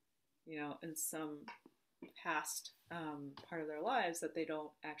 you know, in some past part of their lives, that they don't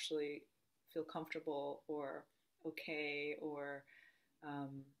actually feel comfortable or okay, or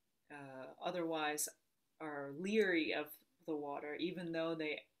otherwise are leery of the water, even though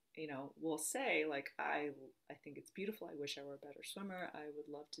they, you know, will say like, I think it's beautiful. I wish I were a better swimmer. I would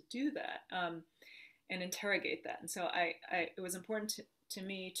love to do that, and interrogate that. And so it was important to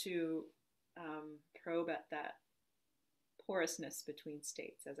me to probe at that porousness between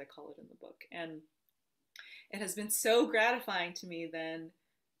states, as I call it in the book. And it has been so gratifying to me then,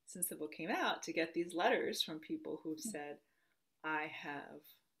 since the book came out, to get these letters from people who've said, I have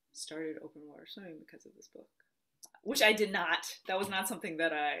started open water swimming because of this book, which I did not. That was not something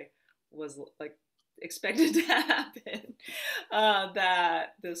that I was like expected to happen,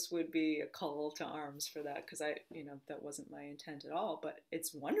 that this would be a call to arms for that, because that wasn't my intent at all. But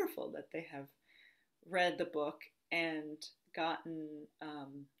it's wonderful that they have read the book and gotten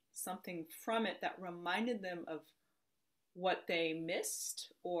something from it that reminded them of what they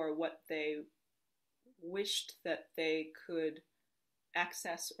missed, or what they wished that they could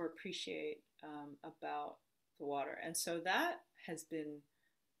access or appreciate about the water. And so that has been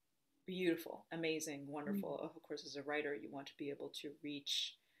beautiful, amazing, wonderful. Of course, as a writer, you want to be able to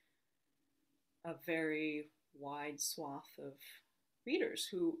reach a very wide swath of readers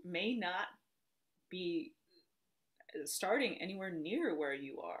who may not be starting anywhere near where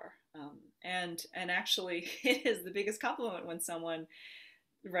you are. And actually, it is the biggest compliment when someone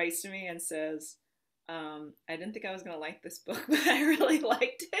writes to me and says, I didn't think I was going to like this book, but I really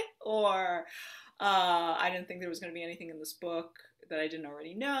liked it. Or I didn't think there was going to be anything in this book that I didn't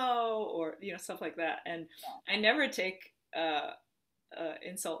already know, or, stuff like that. And I never take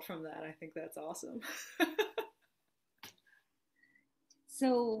insult from that. I think that's awesome.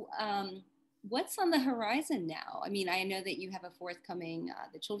 So what's on the horizon now? I mean, I know that you have a forthcoming,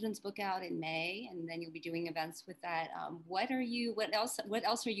 the children's book out in May, and then you'll be doing events with that. What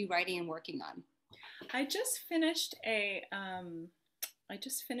else are you writing and working on? I just finished a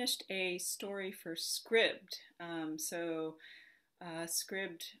story for Scribd.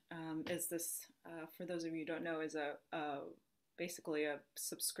 Scribd is this, for those of you who don't know, is basically a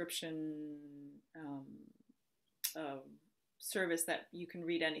subscription service that you can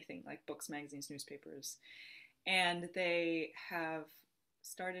read anything like books, magazines, newspapers. And they have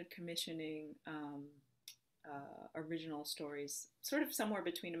started commissioning original stories, sort of somewhere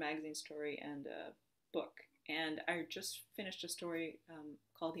between a magazine story and a book. And I just finished a story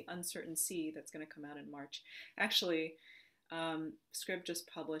called The Uncertain Sea that's going to come out in March. Actually, Scrib just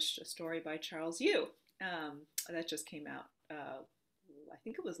published a story by Charles Yu that just came out. I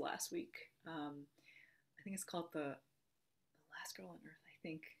think it was last week. I think it's called The Last Girl on Earth, I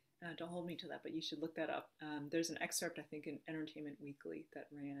think. Don't hold me to that, but you should look that up. There's an excerpt, I think, in Entertainment Weekly that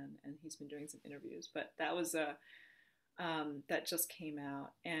ran, and he's been doing some interviews. But that was that just came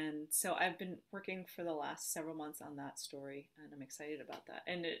out. And so I've been working for the last several months on that story, and I'm excited about that.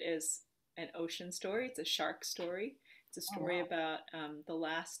 And it is an ocean story. It's a shark story. It's a story about the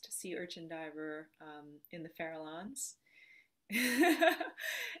last sea urchin diver in the Farallones.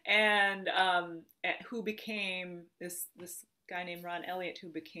 And who became this guy named Ron Elliott, who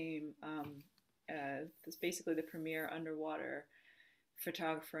became basically the premier underwater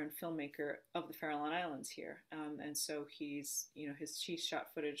photographer and filmmaker of the Farallon Islands here. And so he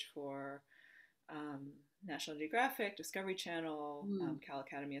shot footage for National Geographic, Discovery Channel, Cal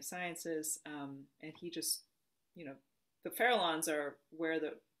Academy of Sciences, and he just, the Farallones are where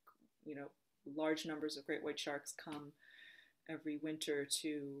the, large numbers of great white sharks come every winter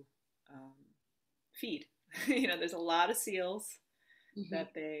to feed. There's a lot of seals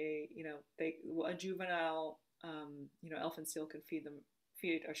that a juvenile, elfin seal can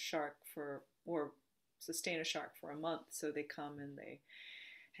feed a shark or sustain a shark for a month. So they come and they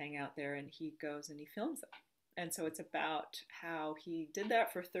hang out there, and he goes and he films them. And so it's about how he did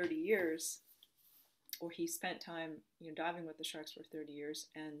that for 30 years, or he spent time, diving with the sharks for 30 years,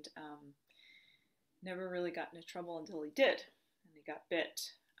 and never really got into trouble until he did. And he got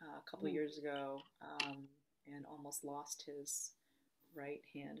bit a couple of years ago, and almost lost his right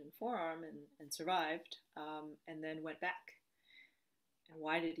hand and forearm, and survived, and then went back. And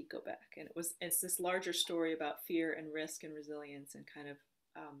why did he go back? And it's this larger story about fear and risk and resilience, and kind of,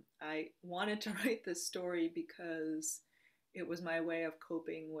 I wanted to write this story because it was my way of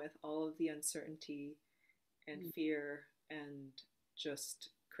coping with all of the uncertainty and fear and just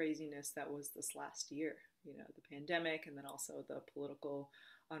craziness that was this last year, the pandemic, and then also the political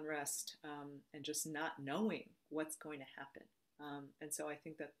unrest, and just not knowing what's going to happen. And so I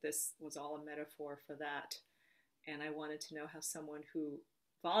think that this was all a metaphor for that. And I wanted to know how someone who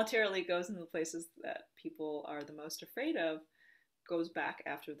voluntarily goes into the places that people are the most afraid of goes back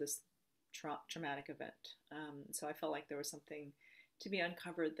after this traumatic event. So I felt like there was something to be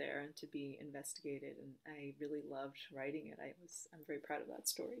uncovered there and to be investigated. And I really loved writing it. I'm very proud of that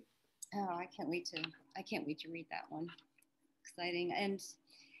story. Oh, I can't wait to read that one. Exciting. And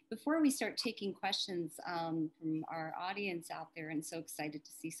before we start taking questions from our audience out there, and so excited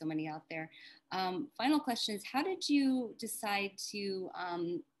to see so many out there, final question is, how did you decide to,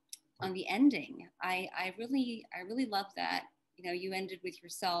 on the ending? I really love that, you ended with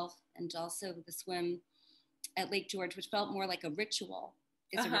yourself and also the swim at Lake George, which felt more like a ritual.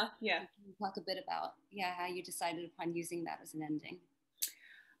 Yeah. Can you talk a bit about, how you decided upon using that as an ending?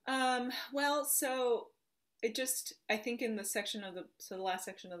 Well, so it just, I think in the last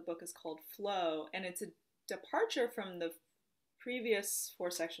section of the book is called Flow, and it's a departure from the previous 4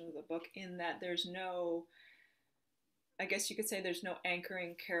 sections of the book in that there's no, I guess you could say there's no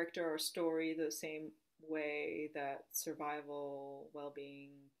anchoring character or story the same way that survival, well-being,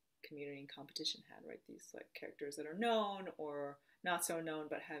 community, and competition had, right? These like characters that are known or not so known,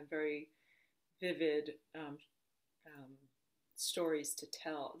 but have very vivid stories to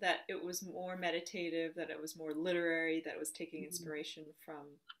tell, that it was more meditative, that it was more literary, that it was taking inspiration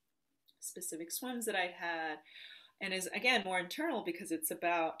from specific swims that I'd had, and is again more internal because it's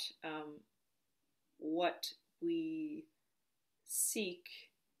about what we seek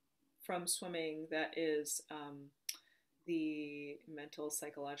from swimming, that is the mental,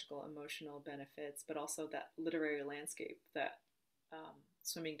 psychological, emotional benefits, but also that literary landscape that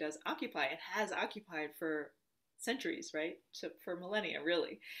swimming does occupy and has occupied for centuries, right? So for millennia,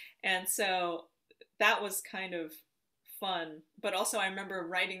 really. And so that was kind of fun. But also I remember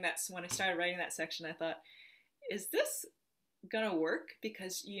writing that, when I started writing that section, I thought, is this gonna work?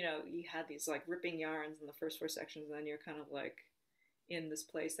 Because, you had these like ripping yarns in the first 4 sections, and then you're kind of like in this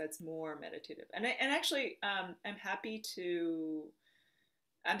place that's more meditative. And actually, I'm happy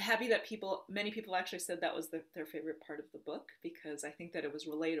that many people actually said that was their favorite part of the book, because I think that it was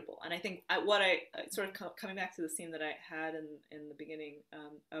relatable. And I think sort of coming back to the theme that I had in the beginning,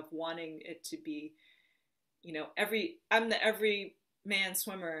 of wanting it to be you know, I'm the every man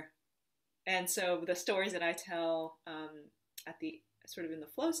swimmer. And so the stories that I tell at the sort of in the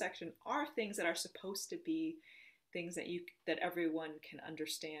flow section are things that are supposed to be things that everyone can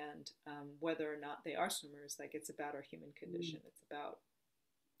understand, whether or not they are swimmers. Like, it's about our human condition. It's about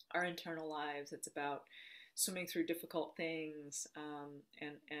our internal lives. It's about swimming through difficult things,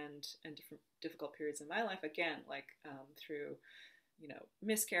 and different difficult periods in my life. Again, like through, you know,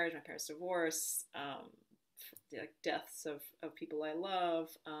 miscarriage, my parents' divorce, like deaths of people I love,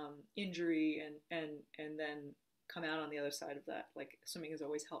 injury, and then come out on the other side of that. Like, swimming has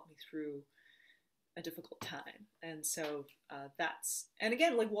always helped me through a difficult time. And so that's, and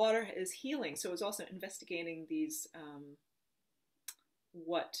again, like, water is healing. So it's also investigating these,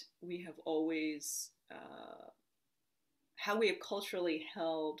 what we have always, how we have culturally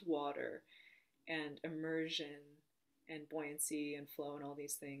held water and immersion and buoyancy and flow and all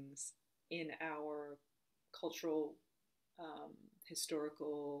these things in our cultural,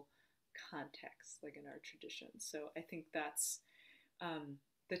 historical context, like in our traditions. So I think that's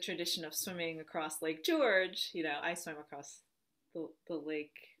the tradition of swimming across Lake George. You know, I swam across the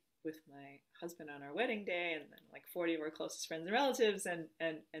lake with my husband on our wedding day, and then like 40 of our closest friends and relatives, and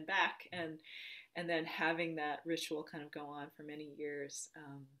back, and then having that ritual kind of go on for many years,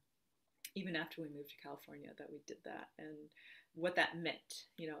 even after we moved to California, that we did that, and what that meant,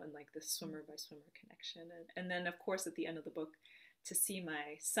 you know, and like the swimmer by swimmer connection, and then of course at the end of the book, to see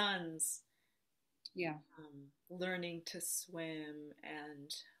my sons, learning to swim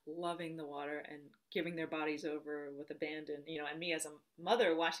and loving the water and giving their bodies over with abandon, you know, and me as a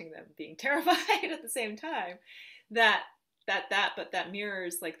mother watching them being terrified at the same time, but that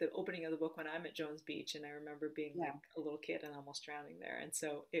mirrors like the opening of the book when I'm at Jones Beach, and I remember being like a little kid and almost drowning there, and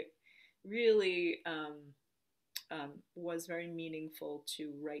so it really was very meaningful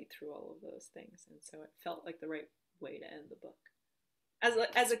to write through all of those things, and so it felt like the right way to end the book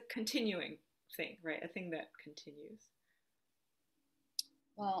as a continuing thing, right? A thing that continues.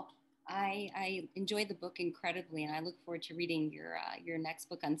 Well, I enjoyed the book incredibly, and I look forward to reading your next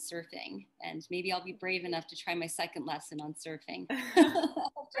book on surfing. And maybe I'll be brave enough to try my second lesson on surfing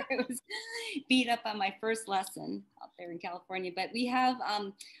after I was beat up on my first lesson out there in California. But we have,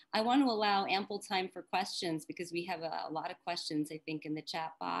 I want to allow ample time for questions, because we have a lot of questions, I think, in the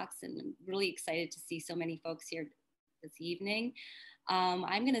chat box, and I'm really excited to see so many folks here this evening.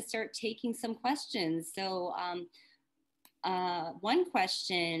 I'm going to start taking some questions. So one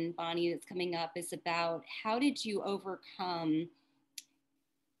question, Bonnie, that's coming up is about how did you overcome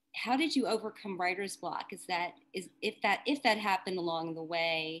writer's block? If that happened along the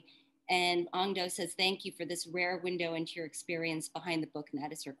way? And Ongdo says, thank you for this rare window into your experience behind the book. And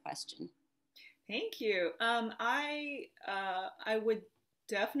that is her question. Thank you. I would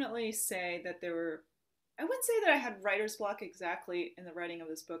definitely say that I wouldn't say that I had writer's block exactly in the writing of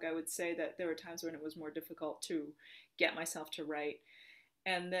this book. I would say that there were times when it was more difficult to get myself to write.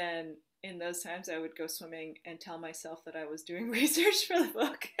 And then in those times I would go swimming and tell myself that I was doing research for the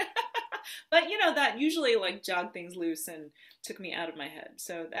book. But you know, that usually like jogged things loose and took me out of my head.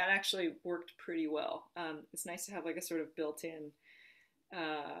 So that actually worked pretty well. It's nice to have like a sort of built-in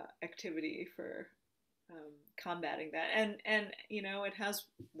activity for combating that, and you know, it has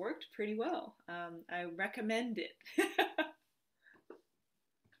worked pretty well. I recommend it.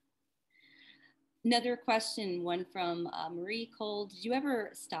 Another question, one from Marie Cole. Did you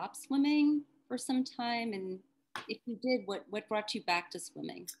ever stop swimming for some time? And if you did, what brought you back to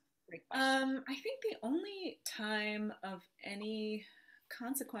swimming? Great question. I think the only time of any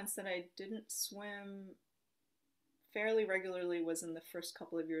consequence that I didn't swim fairly regularly was in the first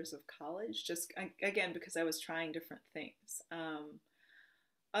couple of years of college, just again because I was trying different things.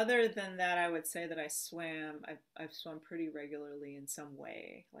 Other than that, I would say that I've swum pretty regularly in some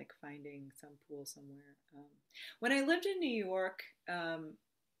way, like finding some pool somewhere. When I lived in New York,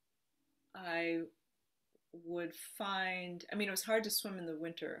 I would find, I mean, it was hard to swim in the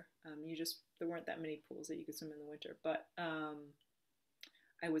winter. There weren't that many pools that you could swim in the winter, but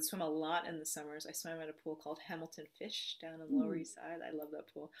I would swim a lot in the summers. I swam at a pool called Hamilton Fish down in the Lower East Side. I love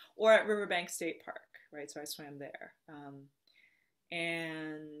that pool. Or at Riverbank State Park, right? So I swam there.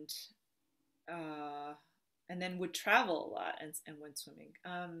 And then would travel a lot and went swimming.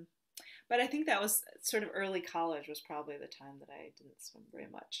 But I think that was sort of early college was probably the time that I didn't swim very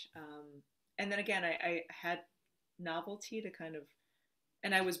much. And then again, I had novelty to kind of,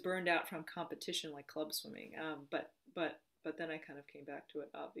 and I was burned out from competition like club swimming. But then I kind of came back to it,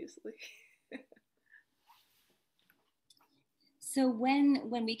 obviously. So when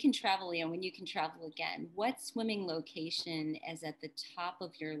we can travel, and when you can travel again, what swimming location is at the top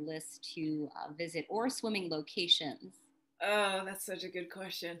of your list to visit, or swimming locations? Oh, that's such a good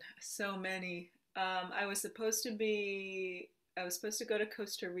question. So many. I was supposed to be. I was supposed to go to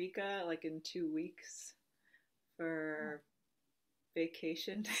Costa Rica like in 2 weeks for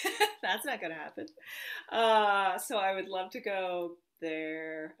vacation. That's not gonna happen. So I would love to go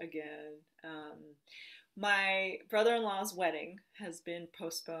there again. My brother-in-law's wedding was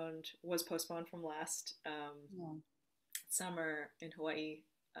postponed from last Yeah. summer in Hawaii,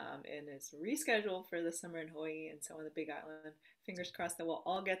 and is rescheduled for the summer in Hawaii, and so on the Big Island. Fingers crossed that we'll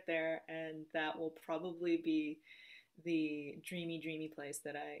all get there, and that will probably be the dreamy, dreamy place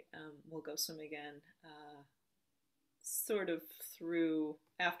that I will go swim again, sort of through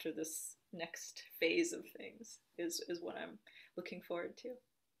after this next phase of things is what I'm looking forward to.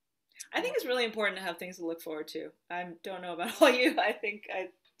 I think it's really important to have things to look forward to. I don't know about all you.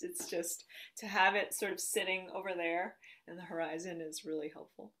 It's just to have it sort of sitting over there in the horizon is really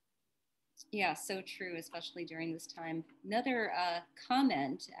helpful. Yeah, so true, especially during this time. Another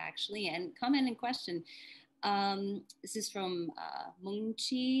comment, actually, and comment in question. This is from Mung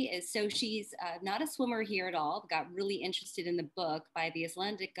Chi. So she's not a swimmer here at all, but got really interested in the book by the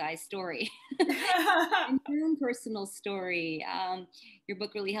Icelandic guy's story. And your own personal story. Your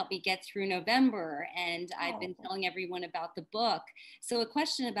book really helped me get through November, and I've been telling everyone about the book. So a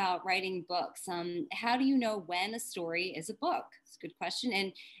question about writing books. How do you know when a story is a book? It's a good question.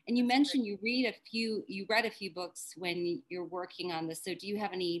 And you mentioned you read a few books when you're working on this. So do you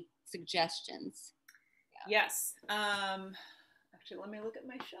have any suggestions? Yes. Actually, let me look at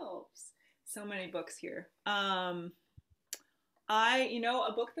my shelves. So many books here. A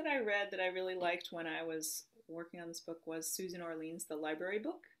book that I read that I really liked when I was working on this book was Susan Orlean's The Library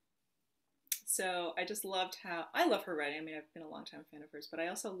Book. So I just loved how, I love her writing. I mean, I've been a long time fan of hers, but I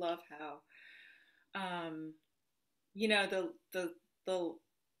also love how,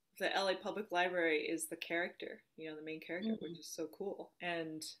 the LA Public Library is the character, the main character, which is so cool.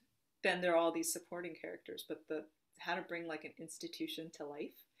 And then there are all these supporting characters, but how to bring like an institution to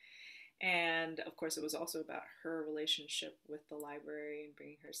life. And of course, it was also about her relationship with the library and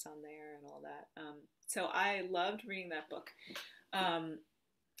bringing her son there and all that. So I loved reading that book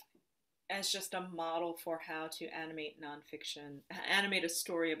as just a model for how to animate a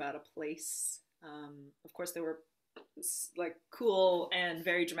story about a place. Of course, there were like cool and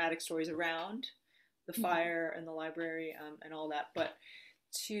very dramatic stories around the fire and the library and all that, but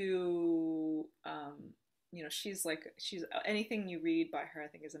to she's anything you read by her I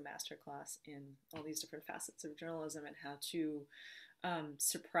think is a masterclass in all these different facets of journalism and how to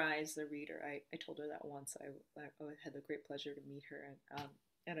surprise the reader. I told her that once. I had the great pleasure to meet her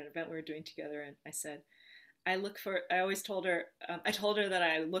at an event we were doing together, and I said I told her that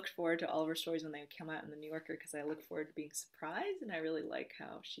I looked forward to all of her stories when they would come out in the New Yorker because I look forward to being surprised, and I really like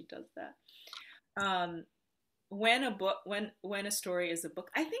how she does that. When a story is a book,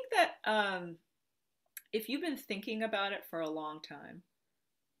 I think that if you've been thinking about it for a long time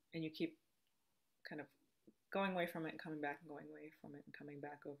and you keep kind of going away from it and coming back and going away from it and coming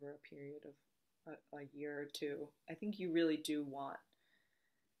back over a period of a year or two, I think you really do want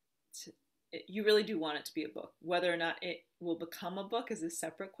it to be a book. Whether or not it will become a book is a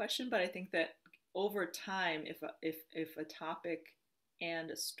separate question, but I think that over time, if a topic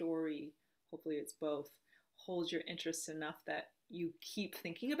and a story, hopefully it's both, holds your interest enough that you keep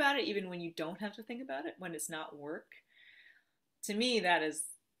thinking about it even when you don't have to think about it, when it's not work, to me that is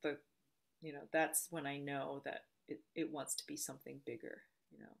that's when I know that it wants to be something bigger.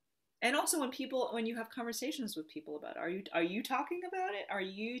 And also when you have conversations with people about it, are you talking about it? Are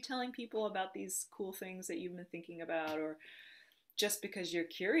you telling people about these cool things that you've been thinking about, or just because you're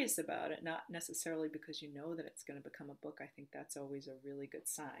curious about it, not necessarily because you know that it's going to become a book? I think that's always a really good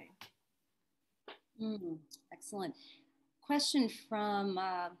sign. Excellent. Question from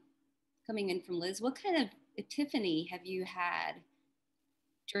coming in from Liz. What kind of epiphany have you had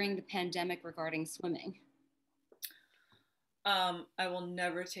during the pandemic regarding swimming? I will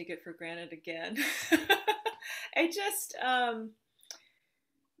never take it for granted again.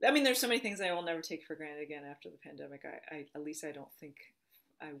 There's so many things I will never take for granted again after the pandemic. I at least I don't think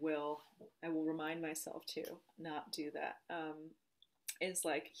I will. I will remind myself to not do that. Is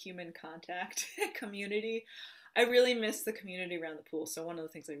like human contact, community. I really miss the community around the pool. So one of the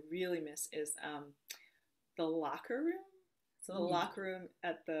things I really miss is the locker room. So the locker room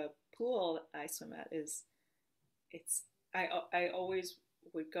at the pool I swim at I always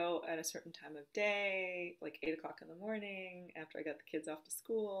would go at a certain time of day, like 8 o'clock in the morning after I got the kids off to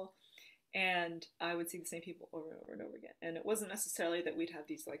school. And I would see the same people over and over and over again. And it wasn't necessarily that we'd have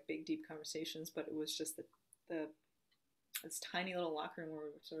these like big, deep conversations, but it was just the this tiny little locker room where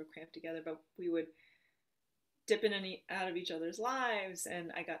we were sort of cramped together, but we would dip in and out of each other's lives.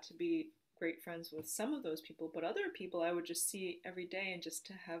 And I got to be great friends with some of those people, but other people I would just see every day, and just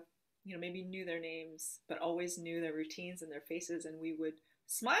to have, you know, maybe knew their names, but always knew their routines and their faces. And we would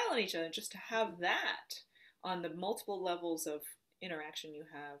smile at each other. Just to have that on the multiple levels of interaction you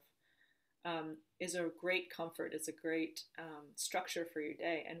have is a great comfort. It's a great structure for your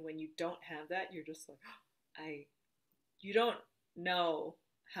day. And when you don't have that, you're just like, you don't know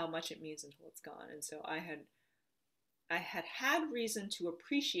how much it means until it's gone. And so I had reason to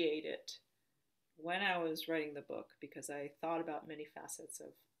appreciate it when I was writing the book, because I thought about many facets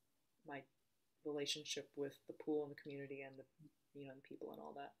of my relationship with the pool and the community and the, you know, the people and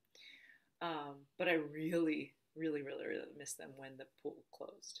all that. But I really, really, really, really missed them when the pool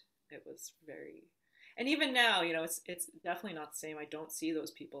closed. It was very, and even now, you know, it's definitely not the same. I don't see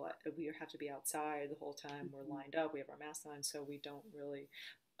those people. We have to be outside the whole time. We're lined up. We have our masks on, so we don't really.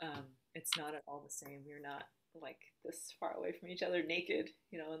 It's not at all the same. We're not like this far away from each other, naked,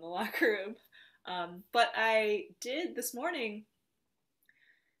 you know, in the locker room. But I did this morning.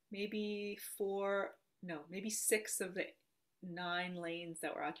 Maybe 6 of the 9 lanes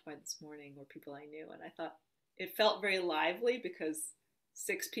that were occupied this morning were people I knew, and I thought it felt very lively because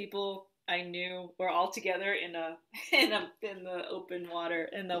 6 people I knew were all together in the open water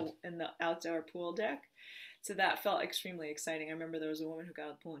in the outdoor pool deck. So that felt extremely exciting. I remember there was a woman who got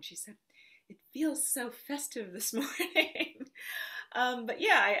out of the pool and she said, "It feels so festive this morning." But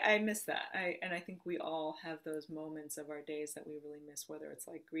yeah, I miss that. And I think we all have those moments of our days that we really miss, whether it's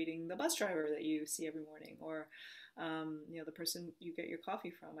like greeting the bus driver that you see every morning, or you know, the person you get your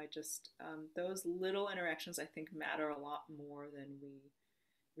coffee from. Those little interactions I think matter a lot more than we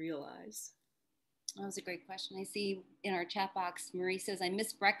realize. That was a great question. I see in our chat box, Marie says, "I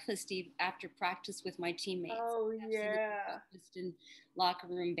miss breakfast after practice with my teammates." Oh, yeah. Breakfast and locker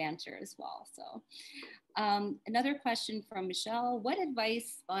room banter as well. So another question from Michelle: what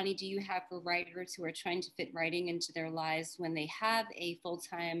advice, Bonnie, do you have for writers who are trying to fit writing into their lives when they have a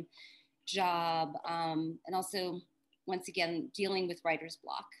full-time job, and also, once again, dealing with writer's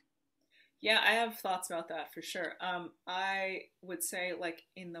block? Yeah, I have thoughts about that for sure. I would say, like,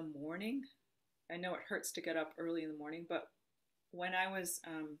 in the morning, I know it hurts to get up early in the morning, but when I was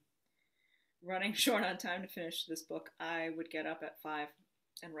running short on time to finish this book, I would get up at 5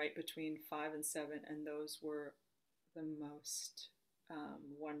 and write between 5 and 7, and those were the most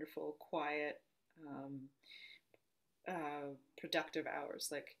wonderful, quiet, productive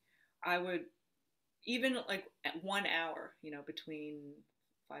hours. Like, I would, even like at 1 hour, you know, between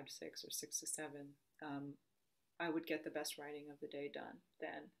 5 to 6 or 6 to 7, I would get the best writing of the day done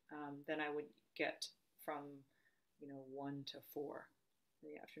then I would get from, you know, 1 to 4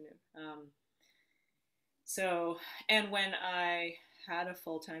 in the afternoon. So, and when I had a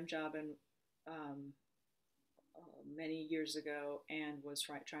full-time job and many years ago and was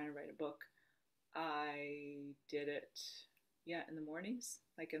trying to write a book, I did it, yeah, in the mornings,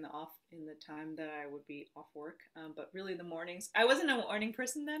 like in the time that I would be off work. But really the mornings, I wasn't a morning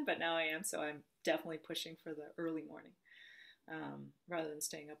person then, but now I am. So I'm definitely pushing for the early morning rather than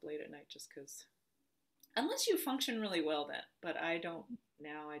staying up late at night, just because, unless you function really well then. But I don't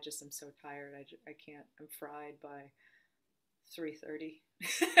now. I just am so tired. I can't. I'm fried by 3:30.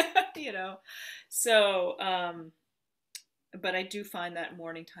 You know. So, but I do find that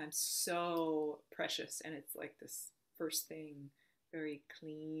morning time so precious, and it's like this first thing, very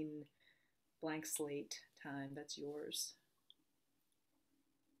clean, blank slate time that's yours.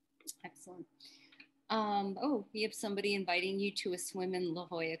 Excellent. We have somebody inviting you to a swim in La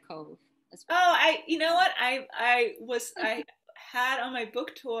Jolla Cove as well. Oh, you know what? I had on my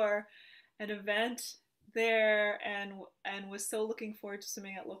book tour an event there and was so looking forward to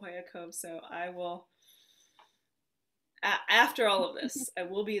swimming at La Jolla Cove. So I will, after all of this, I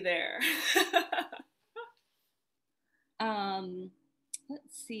will be there.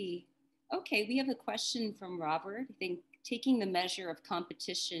 Let's see. Okay, we have a question from Robert. I think, taking the measure of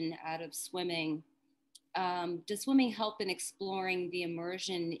competition out of swimming, does swimming help in exploring the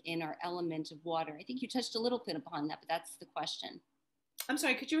immersion in our element of water? I think you touched a little bit upon that, but that's the question. I'm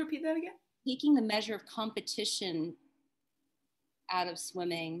sorry, could you repeat that again? Taking the measure of competition out of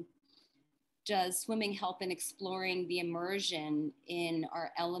swimming, does swimming help in exploring the immersion in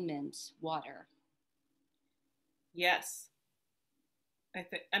our element, water? Yes. I'm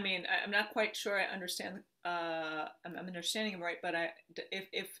not quite sure I understand. I'm understanding him right, but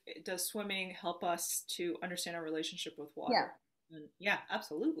if does swimming help us to understand our relationship with water? And yeah,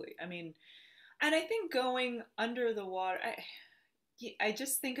 absolutely. I mean, and I think going under the water, I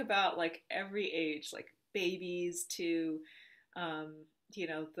just think about like every age, like babies to, um,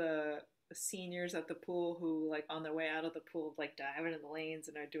 the seniors at the pool who like on their way out of the pool like diving in the lanes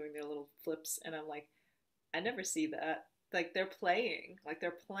and are doing their little flips, and I'm like, I never see that. Like they're playing.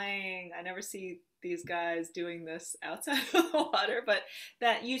 I never see these guys doing this outside of the water, but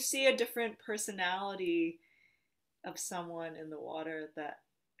that you see a different personality of someone in the water that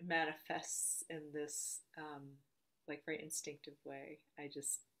manifests in this like very instinctive way. I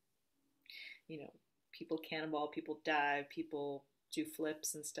just, people cannonball, people dive, people do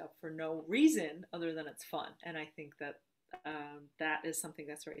flips and stuff for no reason other than it's fun. And I think that that is something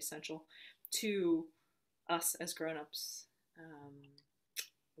that's very essential to us as grown-ups,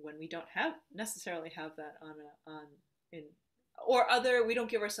 when we don't have necessarily have that on in or other, we don't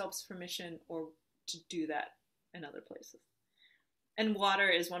give ourselves permission or to do that in other places. And water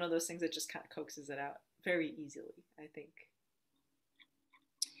is one of those things that just kind of coaxes it out very easily, I think.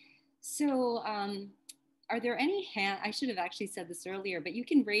 So, are there any I should have actually said this earlier, but you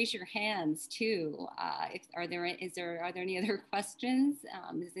can raise your hands too. Are there any other questions?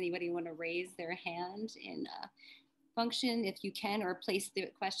 Does anybody want to raise their hand in function if you can, or place the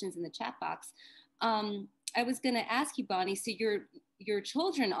questions in the chat box? I was going to ask you, Bonnie. So your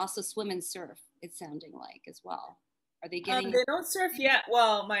children also swim and surf. It's sounding like as well. Are they getting? They don't surf yet.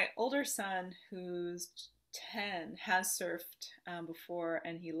 Well, my older son, who's 10, has surfed before,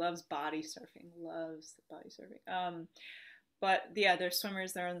 and he loves body surfing. But yeah, they're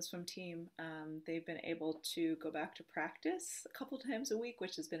swimmers. They're on the swim team. They've been able to go back to practice a couple times a week,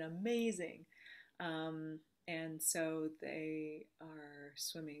 which has been amazing. And so they are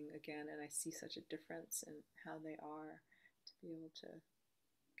swimming again, and I see such a difference in how they are to be able to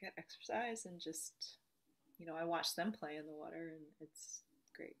get exercise and just, I watch them play in the water, and it's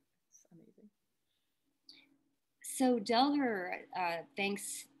great. It's amazing. So Delver,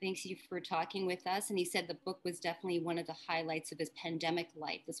 thanks you for talking with us. And he said the book was definitely one of the highlights of his pandemic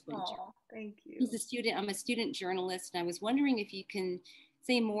life this winter. Oh, thank you. He's a student. I'm a student journalist, and I was wondering if you can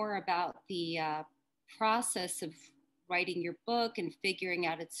say more about the process of writing your book and figuring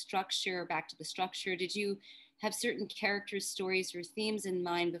out its structure. Back to the structure. Did you have certain characters, stories, or themes in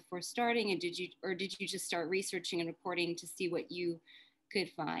mind before starting, and did you just start researching and reporting to see what you could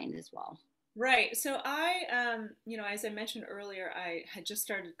find as well? Right. So I, as I mentioned earlier, I had just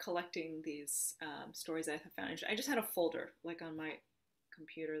started collecting these stories I had found. I just had a folder like on my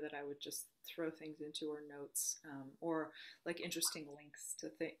computer that I would just throw things into, or notes, or like interesting links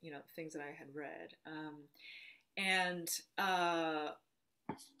to things that I had read. And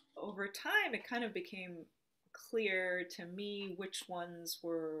over time, it kind of became clear to me which ones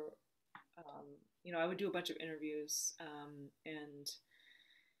were, I would do a bunch of interviews, and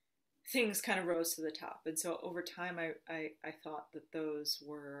things kind of rose to the top. And so over time, I thought that those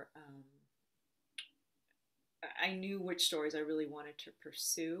were, I knew which stories I really wanted to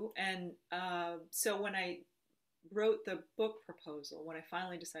pursue. And so when I wrote the book proposal, when I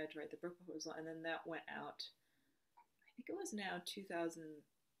finally decided to write the book proposal, and then that went out, I think it was now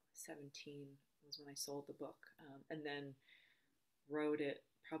 2017 was when I sold the book, and then wrote it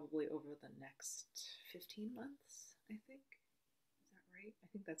probably over the next 15 months, I think. Is that right? I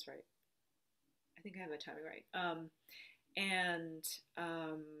think that's right. I think I have the timing right.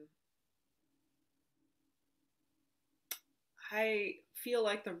 I feel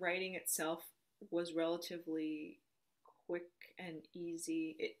like the writing itself was relatively quick and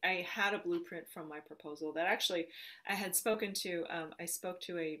easy. I had a blueprint from my proposal that actually I had spoken to. I spoke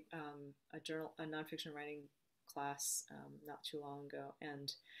to a nonfiction writing class not too long ago,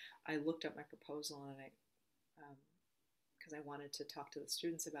 and I looked up my proposal, and because I wanted to talk to the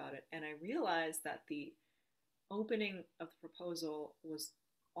students about it, and I realized that the opening of the proposal was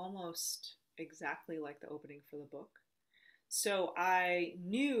almost exactly like the opening for the book. So I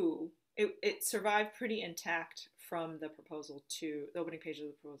knew it survived pretty intact from the proposal to the opening page of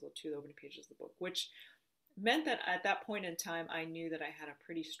the proposal to the opening pages of the book, which meant that at that point in time, I knew that I had a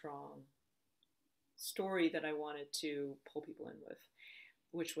pretty strong story that I wanted to pull people in with,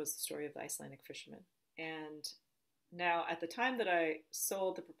 which was the story of the Icelandic fisherman. And now, at the time that I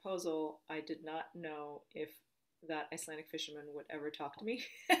sold the proposal, I did not know if that Icelandic fisherman would ever talk to me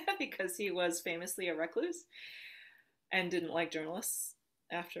because he was famously a recluse and didn't like journalists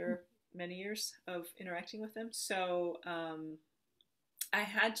after many years of interacting with them. So I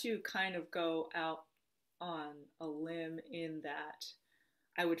had to kind of go out on a limb in that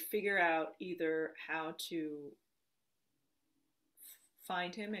I would figure out either how to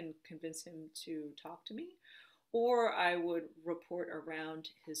find him and convince him to talk to me, or I would report around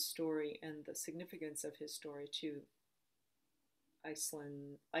his story and the significance of his story to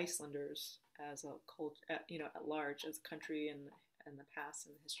Icelanders as a culture, at large, as a country, and the past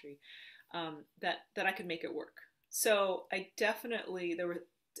and the history, that I could make it work. So there were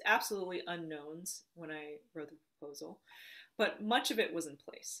absolutely unknowns when I wrote the proposal, but much of it was in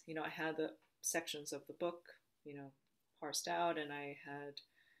place. I had the sections of the book, parsed out, and I had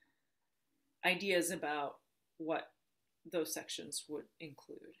ideas about what those sections would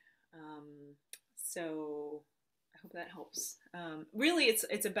include. So I hope that helps. Really,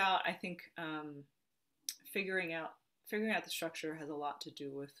 it's about, I think, figuring out the structure has a lot to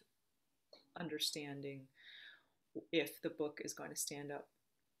do with understanding if the book is going to stand up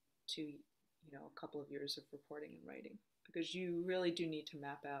to a couple of years of reporting and writing, because you really do need to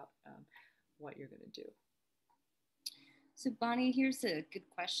map out what you're going to do. So Bonnie, here's a good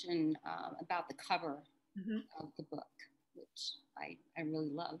question about the cover of the book, which I really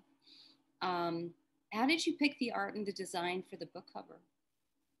love. How did you pick the art and the design for the book cover?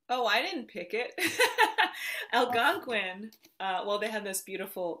 Oh, I didn't pick it. Algonquin, they had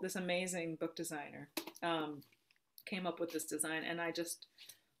this amazing book designer, came up with this design, and I just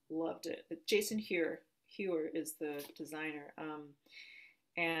loved it. Jason Hewer is the designer,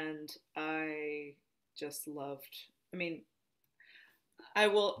 and I just loved. I mean, I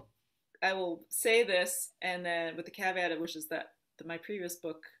will say this, and then with the caveat, which is that my previous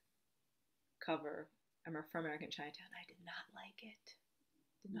book cover, For American Chinatown, I did not like it.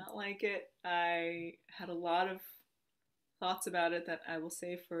 Did not like it. I had a lot of thoughts about it that I will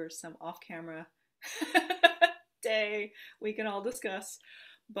save for some off-camera day we can all discuss.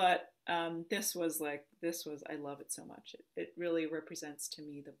 But this was I love it so much. It really represents to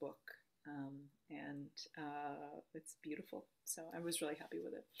me the book, and it's beautiful. So I was really happy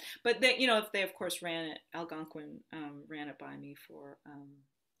with it. But they of course ran it. Algonquin ran it by me for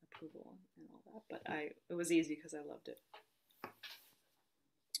approval and all that. But it was easy because I loved it.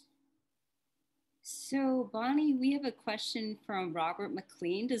 So Bonnie, we have a question from Robert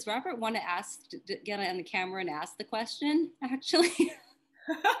McLean. Does Robert want to get on the camera and ask the question, actually?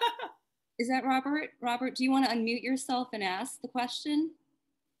 Is that Robert? Robert, do you want to unmute yourself and ask the question?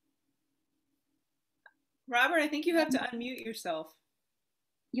 Robert, I think you have to unmute yourself.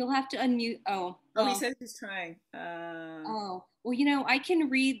 You'll have to unmute. Oh, he says he's trying. Well, I can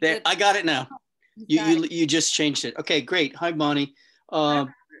read. I got it now. You just changed it. Okay, great. Hi, Bonnie.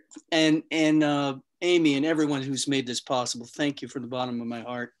 And Amy and everyone who's made this possible. Thank you from the bottom of my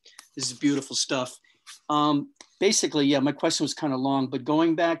heart. This is beautiful stuff. Basically, yeah, my question was kind of long, but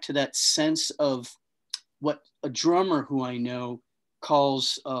going back to that sense of what a drummer who I know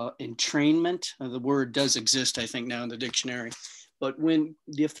calls entrainment. The word does exist, I think, now in the dictionary. But when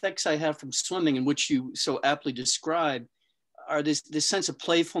the effects I have from swimming, in which you so aptly describe, are this sense of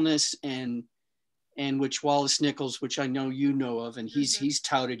playfulness and which Wallace Nichols, which I know you know of, and he's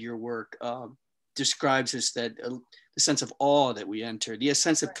touted your work, describes us that the sense of awe that we enter, the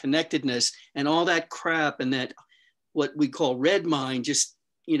sense of connectedness, and all that crap and that what we call red mind just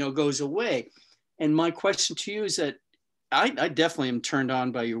goes away. And my question to you is that I definitely am turned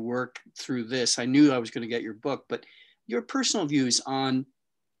on by your work through this. I knew I was going to get your book, but your personal views on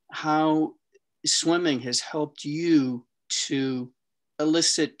how swimming has helped you to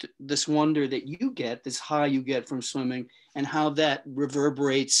elicit this wonder that you get, this high you get from swimming, and how that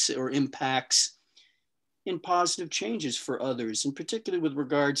reverberates or impacts in positive changes for others, and particularly with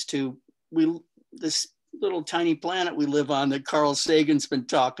regards to this little tiny planet we live on that Carl Sagan's been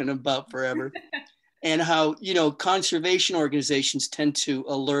talking about forever, and how conservation organizations tend to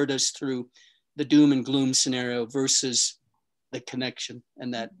alert us through the doom and gloom scenario versus the connection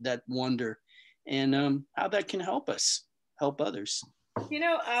and that wonder, and how that can help us help others.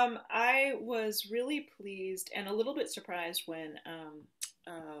 I was really pleased and a little bit surprised when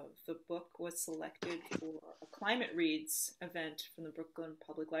the book was selected for a Climate Reads event from the Brooklyn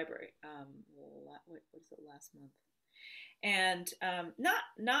Public Library. What was it, last month? And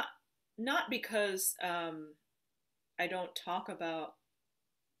not because I don't talk about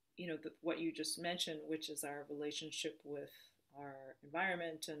what you just mentioned, which is our relationship with our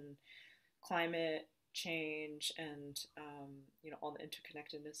environment and climate change and all the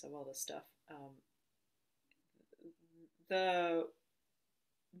interconnectedness of all this stuff,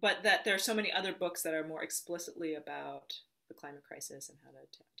 but that there are so many other books that are more explicitly about the climate crisis and how to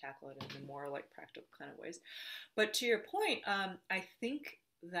tackle it in more like practical kind of ways. But to your point, I think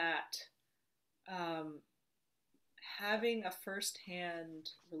that having a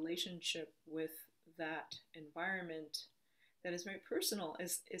firsthand relationship with that environment that is very personal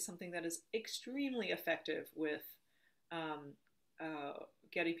is something that is extremely effective with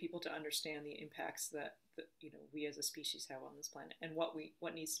getting people to understand the impacts that we as a species have on this planet, and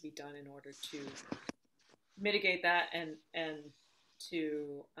what needs to be done in order to mitigate that and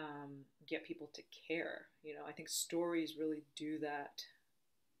to get people to care. I think stories really do that.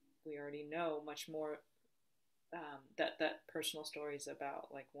 We already know much more that personal stories about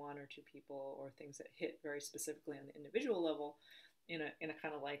like one or two people, or things that hit very specifically on the individual level, in a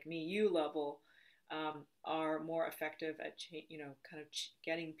kind of like you level, are more effective at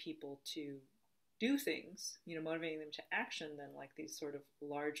getting people to do things, motivating them to action, than like these sort of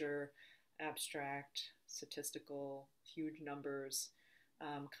larger, abstract, statistical, huge numbers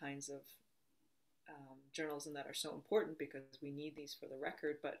kinds of journalism that are so important, because we need these for the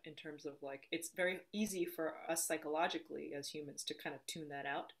record. But in terms of like, it's very easy for us psychologically as humans to kind of tune that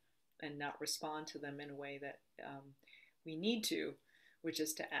out and not respond to them in a way that we need to, which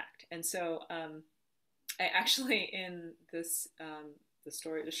is to act. And so I actually, in this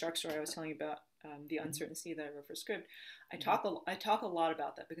the shark story I was telling you about, the uncertain sea that I wrote for script, I talk a lot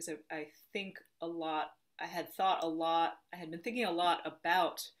about that, because I think a lot. I had been thinking a lot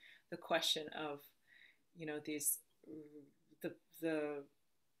about the question of, these the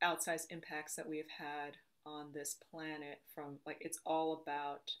outsized impacts that we have had on this planet, from like, it's all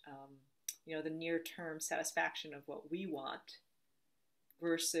about the near-term satisfaction of what we want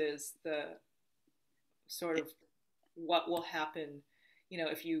versus the sort of what will happen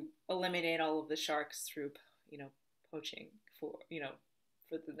if you eliminate all of the sharks through poaching for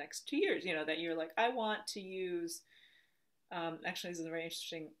the next 2 years. That you're like, I want to use actually, this is a very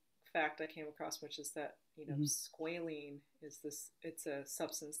interesting fact I came across, which is that squalene is it's a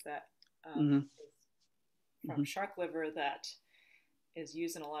substance that is from shark liver that is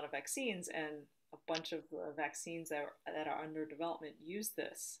used in a lot of vaccines, and a bunch of the vaccines that are under development use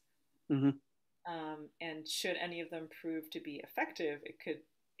this. And should any of them prove to be effective, it could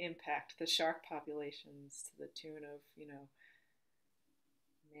impact the shark populations to the tune of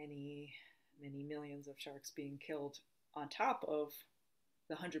many millions of sharks being killed, on top of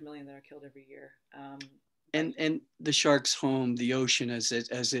the 100 million that are killed every year. And the shark's home, the ocean, as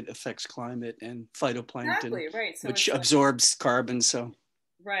it affects climate and phytoplankton, exactly, right. So which absorbs carbon. So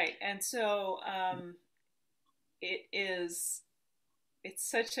right, and so it's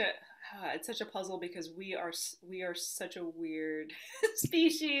such a puzzle, because we are such a weird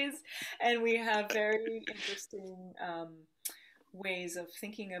species, and we have very interesting ways of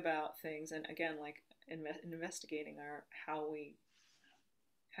thinking about things, and again, like investigating how we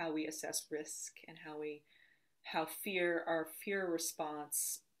assess risk, and how our fear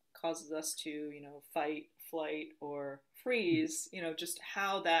response causes us to fight, flight, or freeze. Just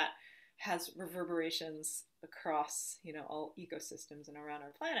how that has reverberations across all ecosystems and around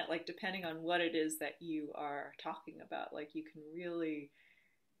our planet, like depending on what it is that you are talking about. Like, you can really,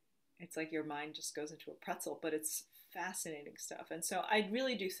 it's like your mind just goes into a pretzel, but it's fascinating stuff. And so I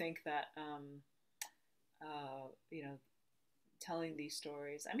really do think that telling these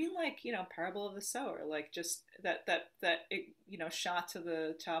stories, I mean, like, Parable of the Sower, like, just that it shot to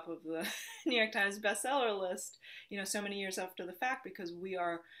the top of the New York Times bestseller list so many years after the fact, because we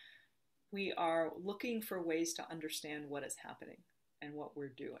are looking for ways to understand what is happening and what we're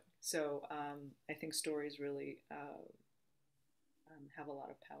doing. So I think stories really have a lot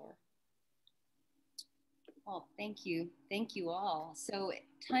of power. Well, thank you all. So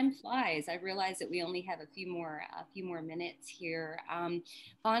time flies. I realize that we only have a few more minutes here.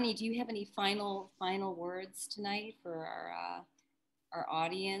 Bonnie, do you have any final words tonight for our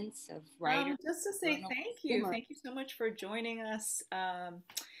audience of writers? Just to say thank you so much for joining us.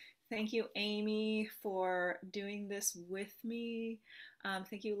 Thank you, Amy, for doing this with me.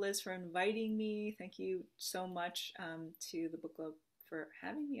 Thank you, Liz, for inviting me. Thank you so much to the book club for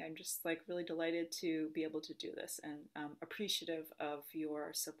having me. I'm just like really delighted to be able to do this, and appreciative of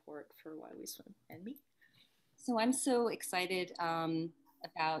your support for Why We Swim and me. So I'm so excited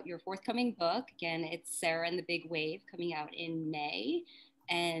about your forthcoming book. Again, it's Sarah and the Big Wave, coming out in May.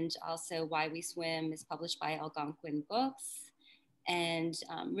 And also Why We Swim is published by Algonquin Books. And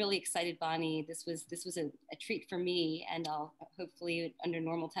I'm really excited, Bonnie. This was a treat for me, and I'll hopefully, under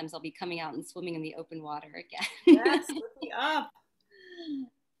normal times, I'll be coming out and swimming in the open water again. Yes, look me up.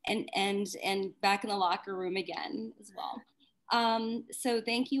 And back in the locker room again as well. So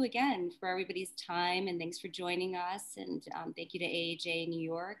thank you again for everybody's time, and thanks for joining us. And thank you to AAJA New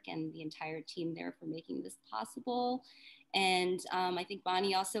York and the entire team there for making this possible. And I think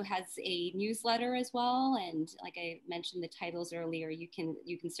Bonnie also has a newsletter as well. And like I mentioned the titles earlier, you can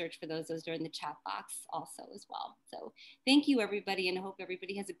search for those. Those are in the chat box also as well. So thank you, everybody, and I hope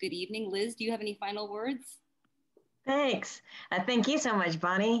everybody has a good evening. Liz, do you have any final words? Thanks. Thank you so much,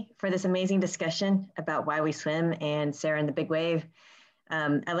 Bonnie, for this amazing discussion about why we swim, and Sarah and the Big Wave.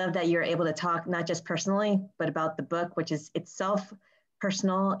 I love that you're able to talk not just personally, but about the book, which is itself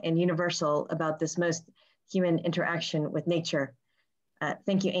personal and universal about this most human interaction with nature.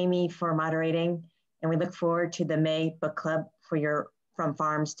 Thank you, Amy, for moderating. And we look forward to the May book club for your From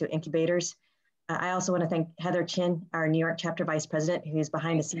Farms to Incubators. I also want to thank Heather Chin, our New York chapter vice president, who's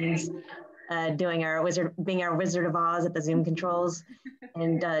behind the scenes being our Wizard of Oz at the Zoom controls,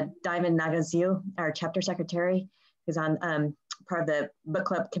 and Diamond Nagazu, our chapter secretary, who's on part of the book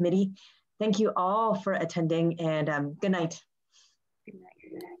club committee. Thank you all for attending, and good night. Good night.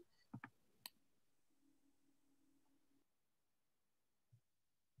 Good night.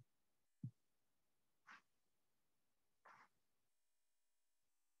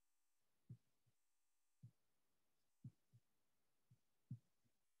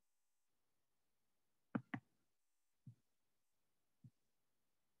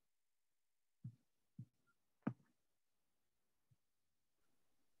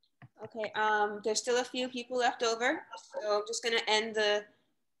 Okay, there's still a few people left over, so I'm just gonna end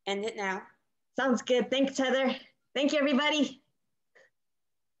it now. Sounds good. Thanks, Heather. Thank you, everybody.